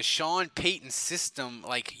 like, the Sean Payton system,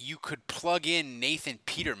 like, you could plug in Nathan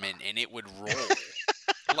Peterman and it would roll.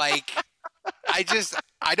 Like, I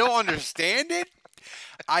don't understand it.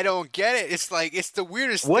 I don't get it. It's like, it's the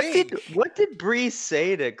weirdest thing. What did Breeze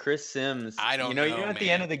say to Chris Sims? I don't know. At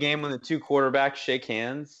the end of the game when the two quarterbacks shake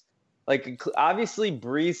hands? Like, obviously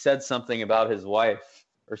Breeze said something about his wife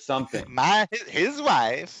or something. His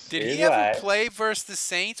wife. Did he ever play versus the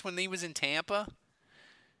Saints when he was in Tampa?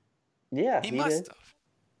 Yeah, he must have.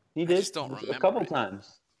 He did. I just don't remember a couple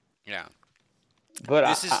times. Yeah. But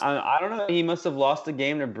I don't know. He must have lost a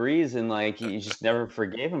game to Breeze, and like he just never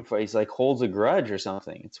forgave him for it. He's like holds a grudge or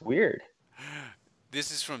something. It's weird.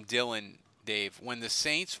 This is from Dylan, Dave. When will the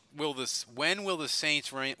Saints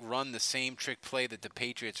run the same trick play that the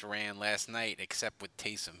Patriots ran last night, except with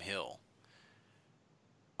Taysom Hill?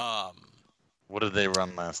 What did they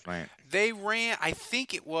run last night? They ran. I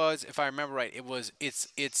think it was, if I remember right,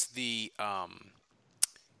 it's the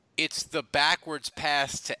backwards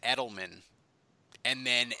pass to Edelman. And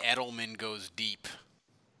then Edelman goes deep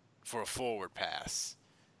for a forward pass.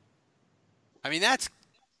 I mean, that's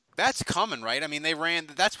That's coming, right? I mean, they ran.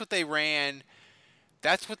 That's what they ran.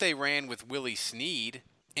 That's what they ran with Willie Snead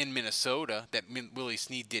in Minnesota. That Willie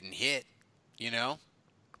Snead didn't hit. You know.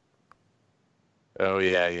 Oh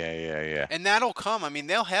yeah. And that'll come. I mean,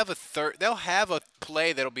 they'll have a third. They'll have a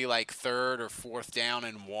play that'll be like third or fourth down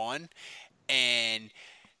and 1, and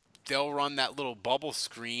they'll run that little bubble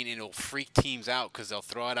screen, and it'll freak teams out because they'll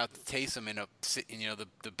throw it out to Taysom in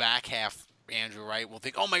the back half. Andrew, right, will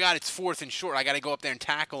think, oh my God, it's 4th and short. I got to go up there and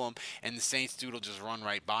tackle him, and the Saints dude will just run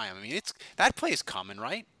right by him. I mean, that play is coming,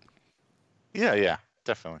 right? Yeah,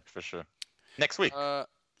 definitely for sure. Next week.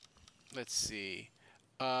 Let's see.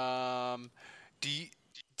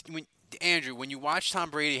 Andrew, when you watch Tom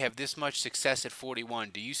Brady have this much success at 41,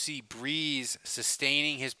 do you see Breeze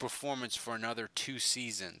sustaining his performance for another 2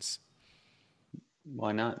 seasons?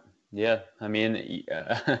 Why not? Yeah, I mean,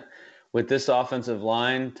 with this offensive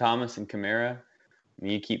line, Thomas and Kamara, I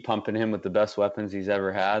mean, you keep pumping him with the best weapons he's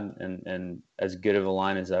ever had, and as good of a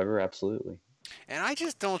line as ever, absolutely. And I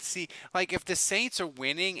just don't see, like, if the Saints are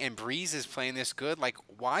winning and Breeze is playing this good, like,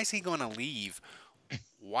 why is he going to leave?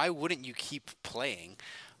 Why wouldn't you keep playing?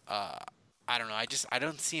 I don't know. I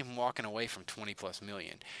don't see him walking away from 20+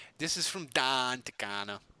 million. This is from Don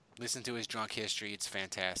Takana. Listen to his drunk history. It's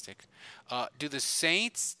fantastic. Do the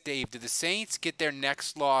Saints get their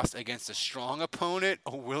next loss against a strong opponent,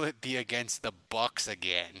 or will it be against the Bucks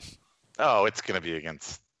again? Oh, it's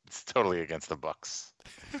totally against the Bucks.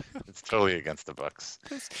 It's totally against the Bucks.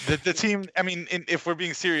 The team, I mean, if we're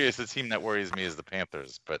being serious, the team that worries me is the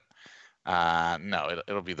Panthers, but no,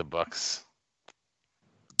 it'll be the Bucks.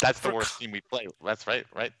 That's the worst team we play. That's right.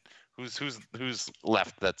 Who's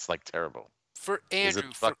left that's like terrible? For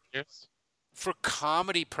Andrew, for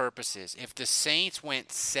comedy purposes, if the Saints went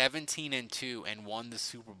 17-2 and won the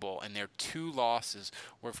Super Bowl, and their 2 losses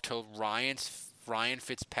were to Ryan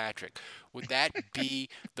Fitzpatrick, would that be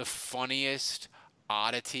the funniest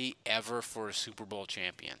oddity ever for a Super Bowl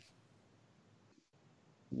champion?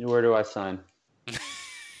 Where do I sign?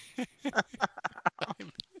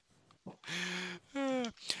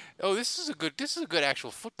 Oh, this is a good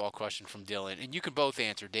actual football question from Dylan, and you can both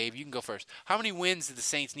answer. Dave, you can go first. How many wins do the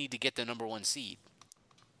Saints need to get the number 1 seed?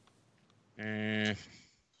 To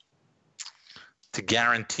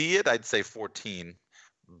guarantee it, I'd say 14,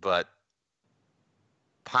 but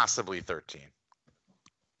possibly 13.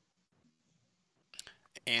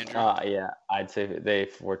 Andrew? Yeah, I'd say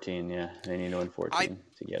 14. Yeah, they need to win 14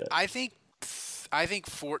 to get it. I think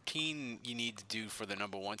 14 you need to do for the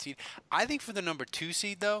number 1 seed. I think for the number 2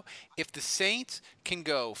 seed, though, if the Saints can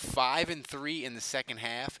go 5-3 in the second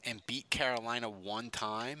half and beat Carolina 1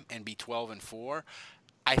 time and be 12-4,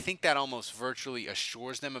 I think that almost virtually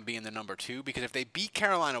assures them of being the number 2, because if they beat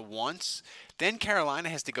Carolina once, then Carolina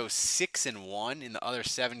has to go 6-1 in the other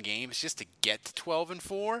 7 games just to get to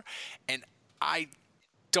 12-4, and I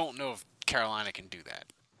don't know if Carolina can do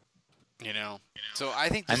that. So I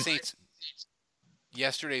think the Saints.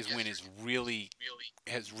 Yesterday's win has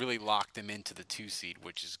really locked them into the 2 seed,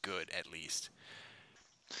 which is good at least.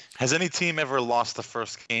 Has any team ever lost the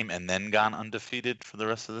first game and then gone undefeated for the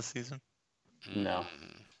rest of the season? No,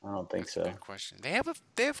 I don't think so. Good question. They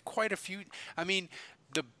have quite a few. I mean,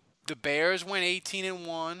 the Bears went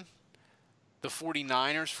 18-1. The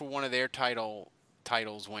 49ers for one of their titles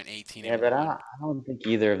went 18-1. Yeah, but I don't think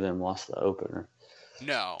either of them lost the opener.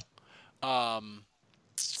 No. I'm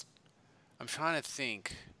trying to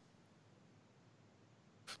think.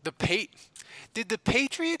 Did the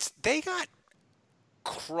Patriots? They got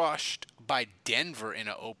crushed by Denver in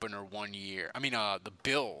an opener one year. I mean, the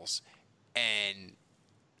Bills, and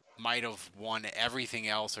might have won everything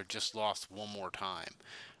else or just lost one more time.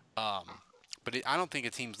 But I don't think a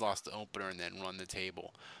team's lost the opener and then run the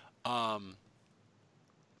table.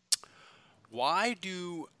 Why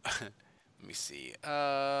do? Let me see.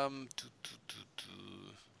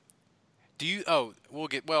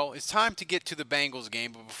 It's time to get to the Bengals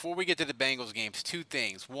game, but before we get to the Bengals games, 2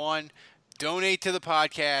 things. 1, donate to the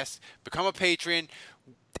podcast, become a patron.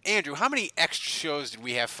 Andrew, how many extra shows did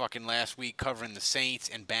we have fucking last week covering the Saints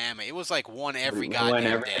and Bama? It was like one every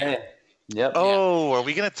goddamn day. Yep. Oh, are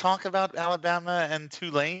we going to talk about Alabama and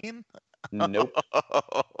Tulane? Nope.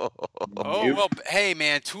 Oh, well, hey,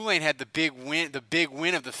 man, Tulane had the big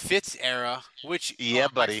win of the Fitz era, which,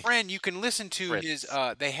 buddy. My friend, you can listen to his,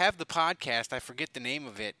 they have the podcast, I forget the name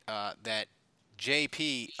of it, that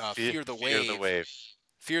JP, Fear the Wave.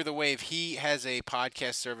 Fear the Wave, he has a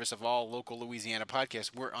podcast service of all local Louisiana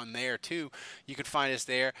podcasts. We're on there, too. You can find us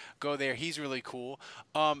there. Go there. He's really cool.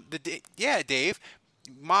 Dave.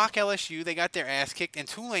 Mock LSU, they got their ass kicked, and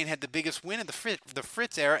Tulane had the biggest win of the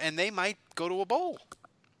Fritz era, and they might go to a bowl.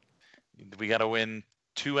 We got to win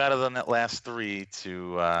 2 out of the last 3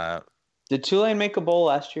 to. Did Tulane make a bowl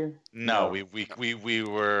last year? No, we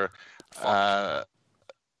were.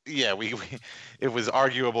 Yeah, it was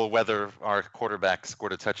arguable whether our quarterback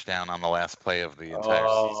scored a touchdown on the last play of the entire season.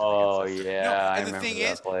 Oh yeah, I and the remember thing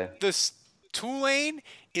that is, play. Tulane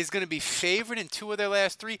is going to be favored in 2 of their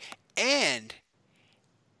last 3, and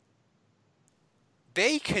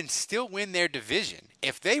they can still win their division.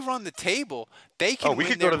 If they run the table, they can. We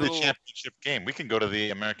win could go to the little... championship game. We can go to the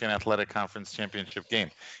American Athletic Conference championship game.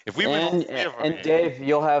 If we win, and Dave,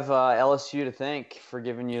 you'll have LSU to thank for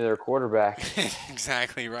giving you their quarterback.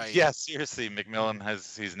 Exactly right. Yeah, seriously, McMillan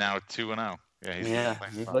he's now 2-0. Yeah,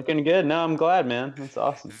 he's looking good. No, I'm glad, man. That's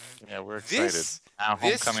awesome. Yeah, we're excited. Now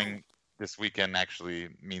homecoming this weekend actually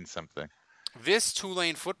means something. This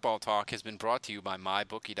Tulane football talk has been brought to you by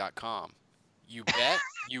MyBookie.com. You bet,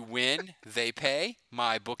 you win, they pay.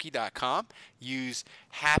 MyBookie.com. Use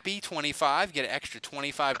Happy25, get an extra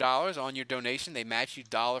 $25 on your donation. They match you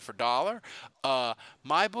dollar for dollar.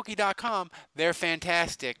 MyBookie.com, they're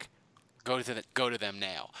fantastic. Go to them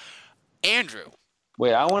now. Andrew.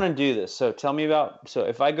 Wait, I want to do this. So tell me about. So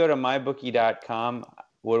if I go to MyBookie.com,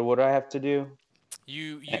 what do I have to do?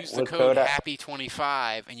 You use the code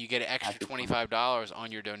Happy25 and you get an extra $25 on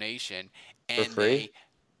your donation. And for free?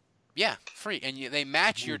 Yeah, free. And they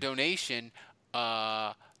match your donation.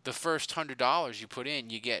 The first $100 you put in,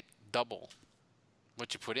 you get double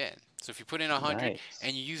what you put in. So if you put in $100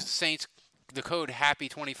 and you use the code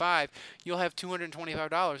Happy25, you'll have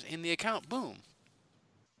 $225 in the account. Boom.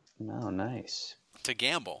 Oh, nice. To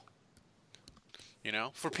gamble.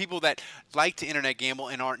 For people that like to internet gamble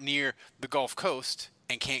and aren't near the Gulf Coast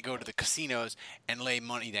and can't go to the casinos and lay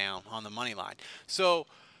money down on the money line. So,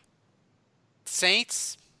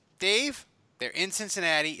 Saints, Dave, they're in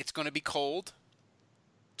Cincinnati. It's going to be cold.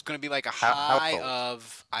 It's going to be like a high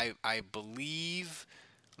of, I believe,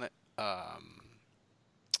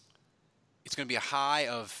 it's going to be a high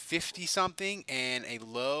of 50-something and a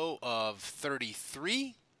low of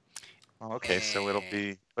 33. Okay, so it'll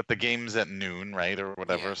be, but the game's at noon, right, or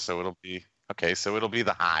whatever. Yeah. So it'll be so it'll be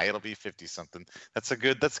the high. It'll be 50-something. That's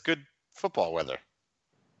good football weather.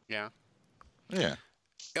 Yeah. Yeah.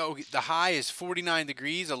 Oh, the high is 49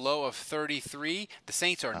 degrees, a low of 33. The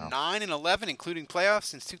Saints are 9-11, including playoffs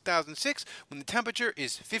since 2006, when the temperature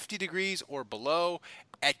is 50 degrees or below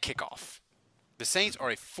at kickoff. The Saints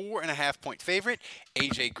are a 4.5-point favorite.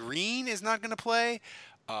 AJ Green is not going to play.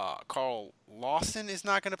 Carl Lawson is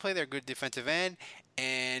not going to play. They're a good defensive end.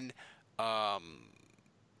 And the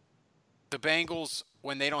Bengals,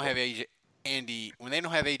 when they don't have AJ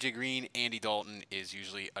Green, Andy Dalton is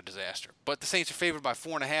usually a disaster. But the Saints are favored by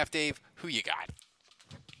 4.5. Dave, who you got?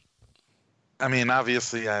 I mean,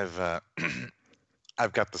 obviously, I've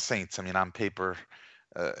got the Saints. I mean, on paper,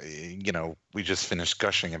 we just finished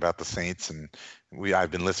gushing about the Saints, and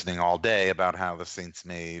I've been listening all day about how the Saints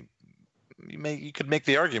you could make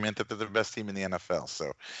the argument that they're the best team in the NFL.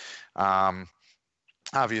 So,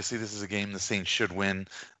 obviously, this is a game the Saints should win.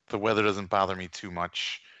 The weather doesn't bother me too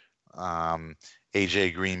much.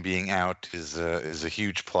 AJ Green being out is a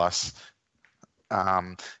huge plus.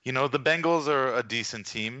 The Bengals are a decent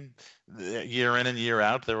team. Year in and year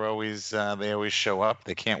out, they always show up.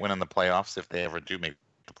 They can't win in the playoffs if they ever do make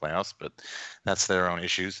the playoffs, but that's their own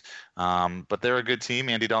issues. But they're a good team.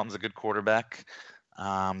 Andy Dalton's a good quarterback.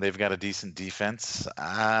 They've got a decent defense.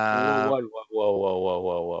 Whoa.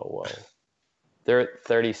 They're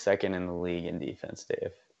 32nd in the league in defense, Dave.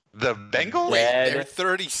 The Bengals? They're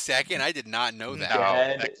 32nd? I did not know that.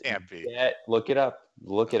 No, that can't be. Look it up.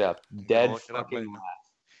 Dead fucking last.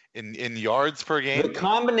 In yards per game? The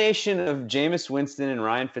combination of Jameis Winston and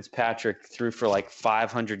Ryan Fitzpatrick threw for like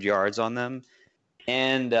 500 yards on them.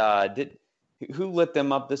 And who lit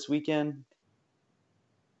them up this weekend?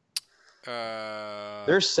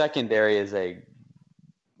 Their secondary is They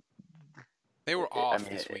were off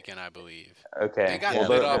this weekend, I believe. Okay. They got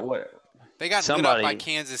lit up. They got lit up by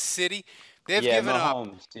Kansas City. They've given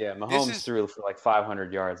Mahomes, up. Yeah, Mahomes threw for like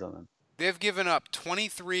 500 yards on them. They've given up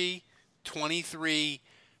 23, 23,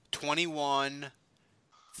 21,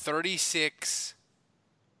 36,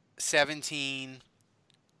 17,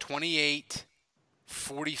 28,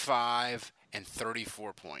 45, and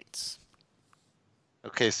 34 points.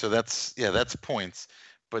 Okay, so that's points.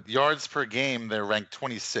 But yards per game, they're ranked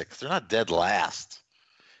 26th. They're not dead last.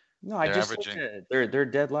 No, I just looked at it. They're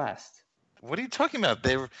dead last. What are you talking about?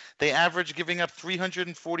 They average giving up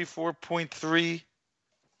 344.3.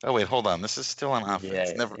 Oh wait, hold on. This is still on offense.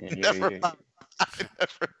 Yeah, never mind.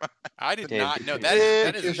 I did not know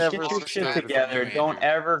that. Is get your shit together. Don't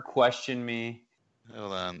ever question me.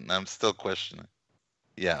 Hold on, I'm still questioning.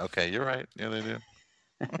 Yeah, okay, you're right. Yeah, they do.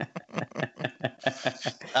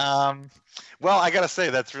 Well, I gotta say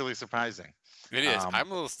that's really surprising. It is. I'm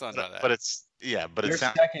a little stunned by that. But it's but Their it's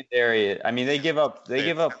secondary. I mean, they give up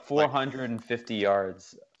 450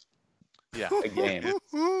 yards a game.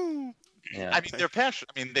 Yeah. I mean, their pass.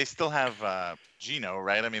 I mean, they still have Geno,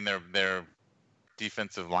 right? I mean, their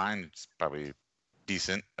defensive line is probably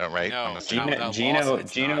decent, right? No,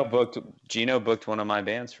 Geno booked one of my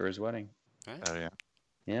bands for his wedding. Oh yeah.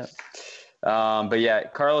 Yeah. But yeah,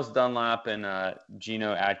 Carlos Dunlap and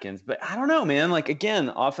Geno Atkins. But I don't know, man. Like, again,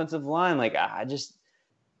 offensive line, like, I just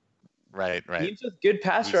right. Teams with good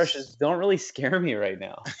pass rushes don't really scare me right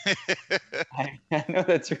now. I know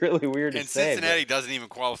that's really weird to say. And Cincinnati doesn't even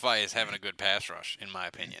qualify as having a good pass rush, in my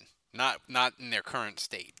opinion. Not in their current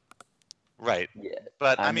state. Right. Yeah.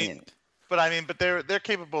 But I mean, they're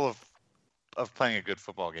capable of playing a good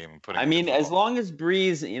football game and putting. I mean, as long as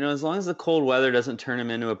Breeze, as long as the cold weather doesn't turn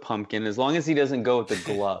him into a pumpkin, as long as he doesn't go with the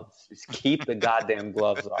gloves, just keep the goddamn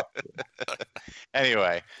gloves off.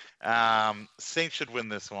 Anyway, Saints should win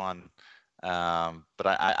this one, but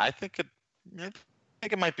I think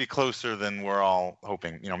it might be closer than we're all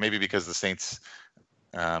hoping. Maybe because the Saints,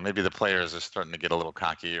 maybe the players are starting to get a little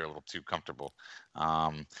cocky or a little too comfortable.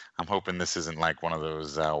 I'm hoping this isn't like one of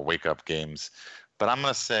those wake-up games. But I'm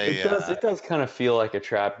going to say... It does kind of feel like a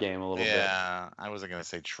trap game a little bit. Yeah, I wasn't going to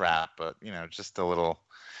say trap, but, just a little...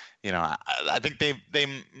 I think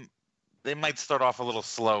they might start off a little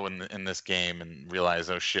slow in this game and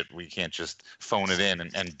realize, oh, shit, we can't just phone it in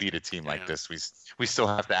and beat a team like this. We still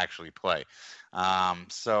have to actually play.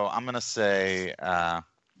 So I'm going to say...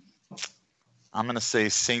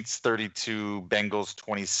 Saints 32, Bengals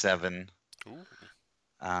 27. Ooh.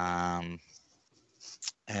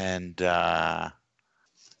 And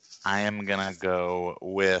I am gonna go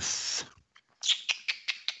with.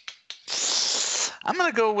 I'm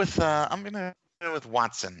gonna go with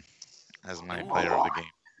Watson as my player of the game.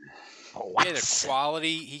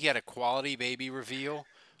 He had a quality baby reveal.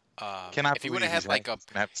 If he would have had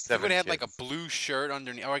like a blue shirt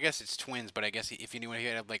underneath, or I guess it's twins, but I guess if anyone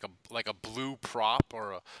had like a blue prop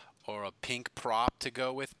or a pink prop to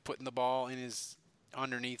go with putting the ball in his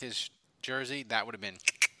underneath his jersey, that would have been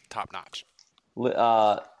top notch.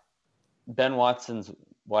 Ben Watson's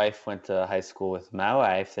wife went to high school with my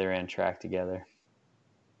wife. They ran track together.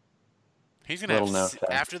 He's gonna have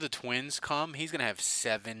after the twins come. He's gonna have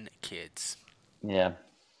 7 kids. Yeah.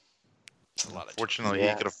 Fortunately,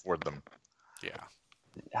 he could afford them. Yeah.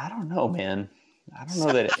 I don't know, man. I don't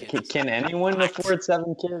know that can anyone afford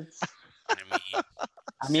 7 kids?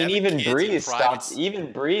 I mean, even Breeze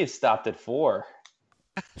stopped at 4.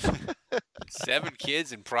 7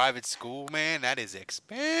 kids in private school, man, that is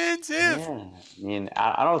expensive. Yeah. I mean,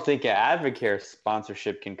 I don't think an Advocare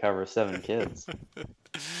sponsorship can cover 7 kids.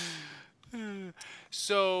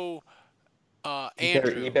 So,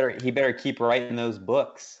 Andrew, he better keep writing those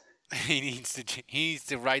books. He needs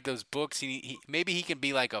to write those books. Maybe he can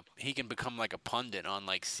become like a pundit on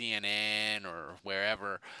like CNN or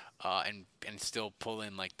wherever, and still pull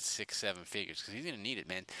in like 6-7 figures because he's gonna need it,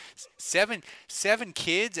 man. Seven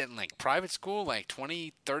kids at like private school, like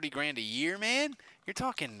 20-30 grand a year, man. You're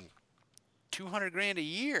talking 200 grand a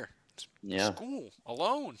year. Yeah. School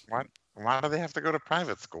alone. Why do they have to go to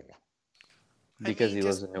private school? Because he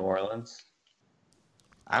lives in New Orleans.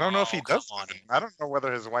 I don't know if he does. I don't know whether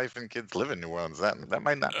his wife and kids live in New Orleans. That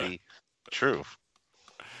might not be true.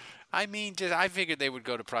 I mean, I figured they would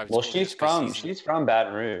go to private school. Well, she's from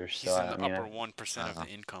Baton Rouge. She's in the upper 1% of the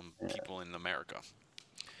income people in America.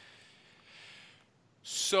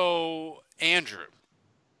 So, Andrew,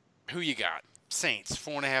 who you got? Saints,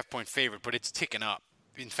 4.5-point favorite, but it's ticking up.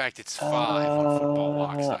 In fact, it's 5 on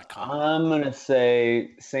footballlocks.com. I'm going to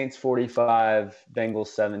say Saints 45, Bengals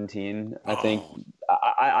 17. I think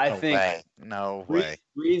No way.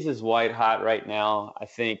 Breeze is white hot right now. I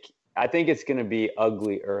think it's going to be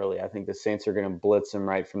ugly early. I think the Saints are going to blitz him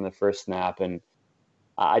right from the first snap, and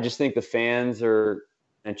I just think the fans are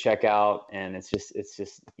going to check out, and it's just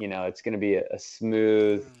it's going to be a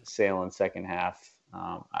smooth sailing second half.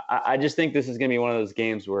 I just think this is going to be one of those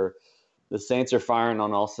games where the Saints are firing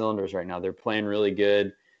on all cylinders right now. They're playing really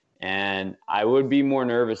good, and I would be more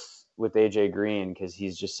nervous with AJ Green because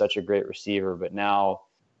he's just such a great receiver. But now,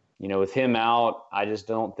 with him out, I just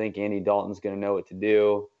don't think Andy Dalton's going to know what to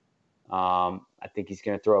do. I think he's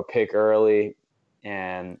going to throw a pick early,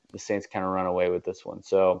 and the Saints kind of run away with this one.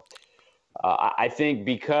 So I think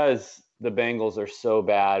because the Bengals are so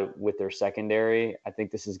bad with their secondary, I think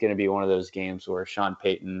this is going to be one of those games where Sean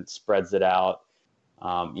Payton spreads it out.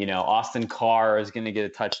 Austin Carr is going to get a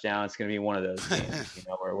touchdown. It's going to be one of those games,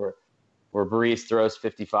 where Breeze throws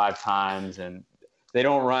 55 times and They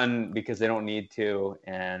don't run because they don't need to,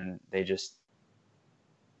 and they just.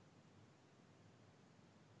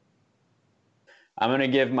 I'm going to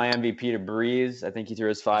give my MVP to Breeze. I think he threw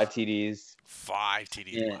his 5 TDs. 5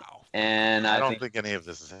 TDs, Yeah. wow. And I don't think any of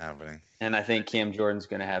this is happening. And I think Cam Jordan's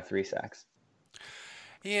going to have 3 sacks.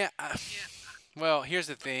 Yeah. Well, here's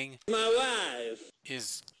the thing. My wife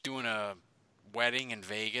is doing a wedding in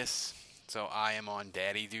Vegas, so I am on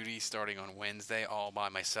daddy duty starting on Wednesday all by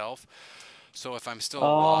myself. So if I'm still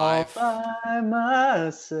alive... All by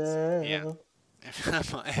myself. Yeah.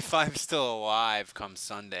 If I'm still alive come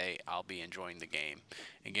Sunday, I'll be enjoying the game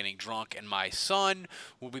and getting drunk. And my son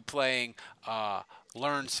will be playing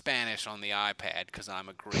Learn Spanish on the iPad because I'm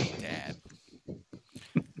a great dad.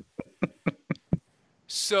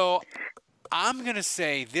 So I'm going to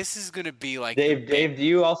say this is going to be like... Dave, do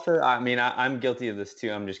you also... I mean, I'm guilty of this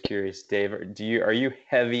too. I'm just curious. Dave, are you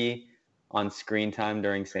heavy on screen time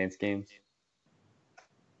during Saints games?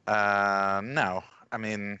 No. I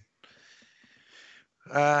mean...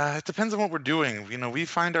 it depends on what we're doing. You know, we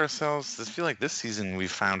find ourselves, I feel like this season we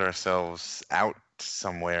found ourselves out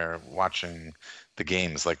somewhere watching the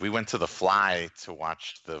games. Like we went to the Fly to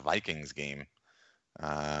watch the Vikings game.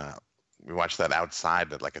 We watched that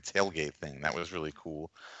outside at like a tailgate thing. That was really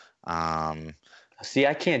cool. See,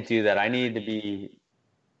 I can't do that. I need to be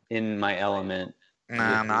in my element.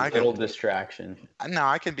 Distraction. No,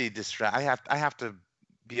 I can be distracted. I have to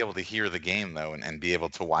be able to hear the game though, and be able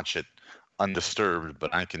to watch it undisturbed,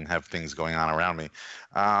 but I can have things going on around me.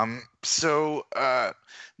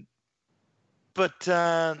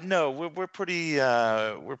 No, we're pretty.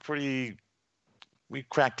 We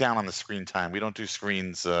crack down on the screen time. We don't do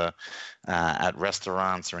screens at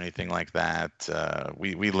restaurants or anything like that.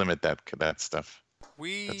 We limit that stuff.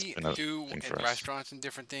 We do in restaurants and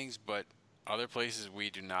different things, but other places we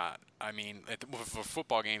do not. I mean, for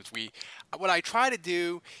football games, what I try to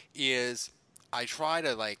do is I try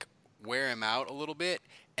to like wear him out a little bit,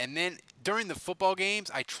 and then during the football games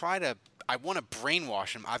I want to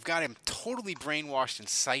brainwash him. I've got him totally brainwashed and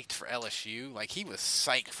psyched for LSU. Like he was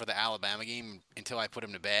psyched for the Alabama game until I put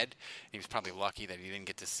him to bed. He was probably lucky that he didn't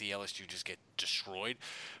get to see LSU just get destroyed.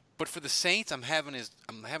 But for the Saints, I'm having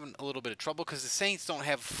a little bit of trouble because the Saints don't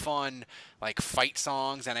have fun like fight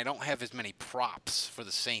songs, and I don't have as many props for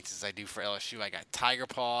the Saints as I do for LSU. I got tiger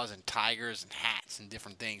paws and tigers and hats and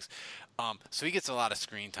different things. So he gets a lot of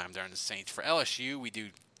screen time during the Saints. For LSU, we do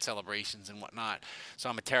celebrations and whatnot.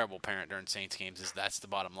 So I'm a terrible parent during Saints games. That's the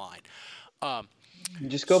bottom line.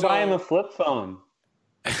 Just go buy him a flip phone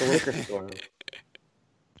at the liquor store.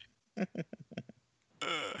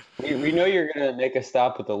 We know you're going to make a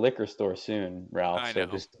stop at the liquor store soon, Ralph. So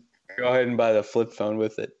just go ahead and buy the flip phone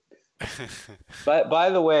with it. But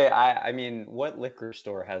by the way, I mean, what liquor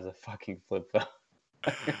store has a fucking flip phone?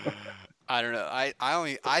 I don't know.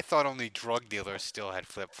 I thought only drug dealers still had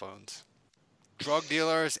flip phones. Drug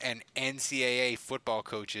dealers and NCAA football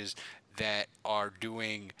coaches that are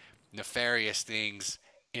doing nefarious things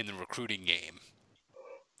in the recruiting game.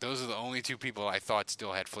 Those are the only 2 people I thought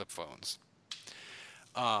still had flip phones.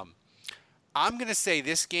 I'm going to say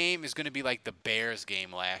this game is going to be like the Bears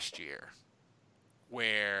game last year,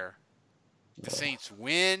 where the Saints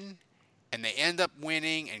win and they end up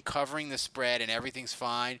winning and covering the spread and everything's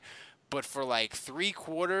fine. But for like 3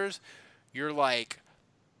 quarters, you're like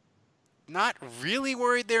not really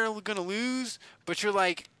worried they're going to lose, but you're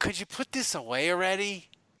like, could you put this away already?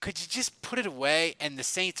 Could you just put it away? And the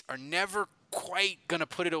Saints are never quite going to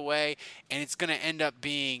put it away, and it's going to end up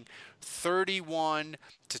being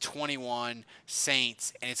 31-21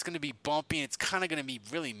 Saints, and it's going to be bumpy, and it's kind of going to be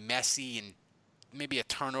really messy and maybe a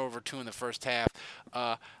turnover or 2 in the first half.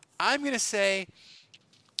 I'm going to say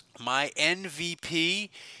my MVP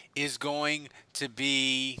is going to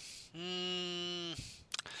be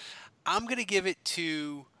I'm going to give it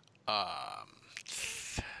to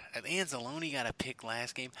Anzalone got a pick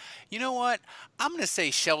last game. You know what? I'm going to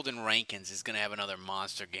say Sheldon Rankins is going to have another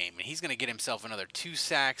monster game, and he's going to get himself another 2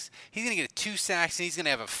 sacks. He's going to get 2 sacks, and he's going to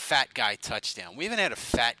have a fat guy touchdown. We haven't had a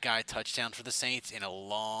fat guy touchdown for the Saints in a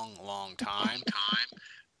long, long time.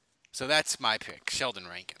 So that's my pick, Sheldon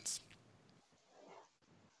Rankins.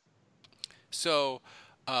 So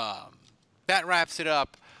that wraps it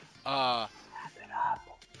up.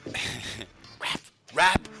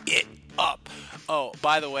 Wrap it up. Oh,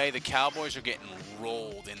 by the way, the Cowboys are getting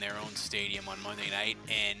rolled in their own stadium on Monday night,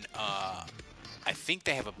 and I think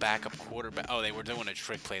they have a backup quarterback. Oh, they were doing a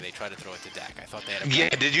trick play. They tried to throw it to Dak. I thought they had a backup. Yeah,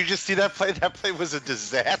 did you just see that play? That play was a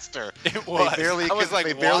disaster. It was.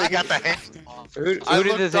 They barely got the hand. Who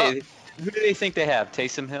did Who do they think they have?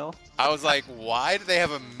 Taysom Hill? I was like, why do they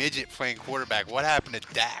have a midget playing quarterback? What happened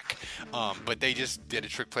to Dak? But they just did a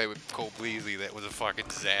trick play with Cole Beasley that was a fucking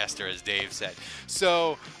disaster, as Dave said.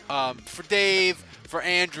 So, for Dave, for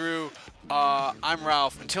Andrew, I'm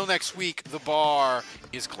Ralph. Until next week, the bar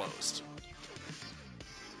is closed.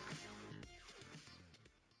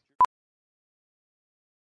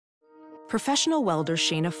 Professional welder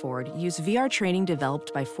Shayna Ford used VR training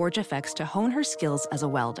developed by ForgeFX to hone her skills as a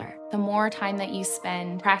welder. The more time that you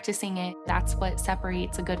spend practicing it, that's what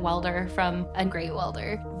separates a good welder from a great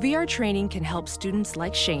welder. VR training can help students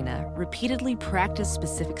like Shayna repeatedly practice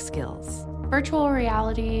specific skills. Virtual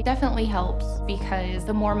reality definitely helps because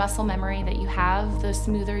the more muscle memory that you have, the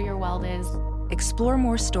smoother your weld is. Explore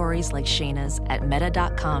more stories like Shayna's at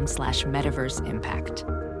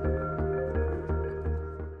meta.com/metaverseimpact.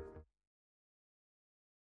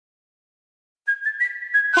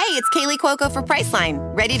 Hey, it's Kaylee Cuoco for Priceline.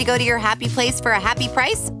 Ready to go to your happy place for a happy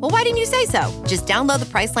price? Well, why didn't you say so? Just download the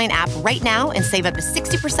Priceline app right now and save up to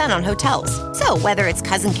 60% on hotels. So whether it's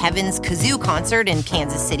Cousin Kevin's Kazoo Concert in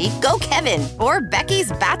Kansas City, go Kevin, or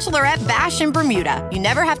Becky's Bachelorette Bash in Bermuda, you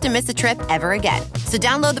never have to miss a trip ever again. So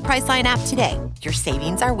download the Priceline app today. Your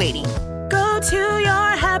savings are waiting. Go to your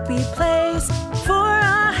happy place for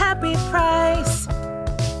a happy price.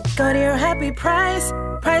 Go to your happy price,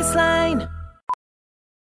 Priceline.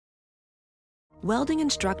 Welding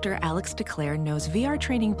instructor Alex DeClaire knows VR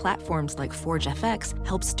training platforms like ForgeFX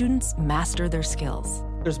help students master their skills.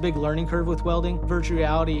 There's a big learning curve with welding. Virtual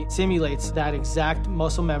reality simulates that exact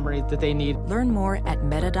muscle memory that they need. Learn more at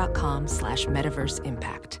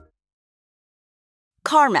meta.com/metaverseimpact.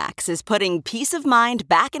 CarMax is putting peace of mind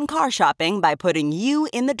back in car shopping by putting you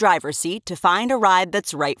in the driver's seat to find a ride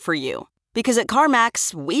that's right for you. Because at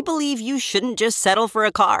CarMax, we believe you shouldn't just settle for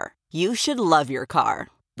a car. You should love your car.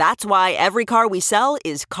 That's why every car we sell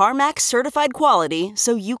is CarMax certified quality,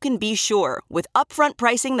 so you can be sure with upfront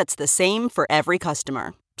pricing that's the same for every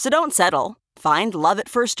customer. So don't settle. Find love at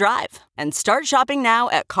first drive and start shopping now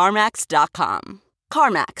at CarMax.com.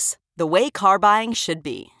 CarMax, the way car buying should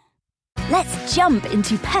be. Let's jump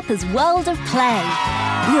into Peppa's world of play.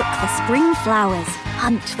 Look for spring flowers,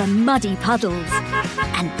 hunt for muddy puddles,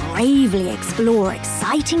 and bravely explore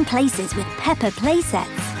exciting places with Peppa playsets.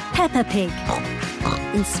 Peppa Pig,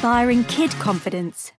 inspiring kid confidence.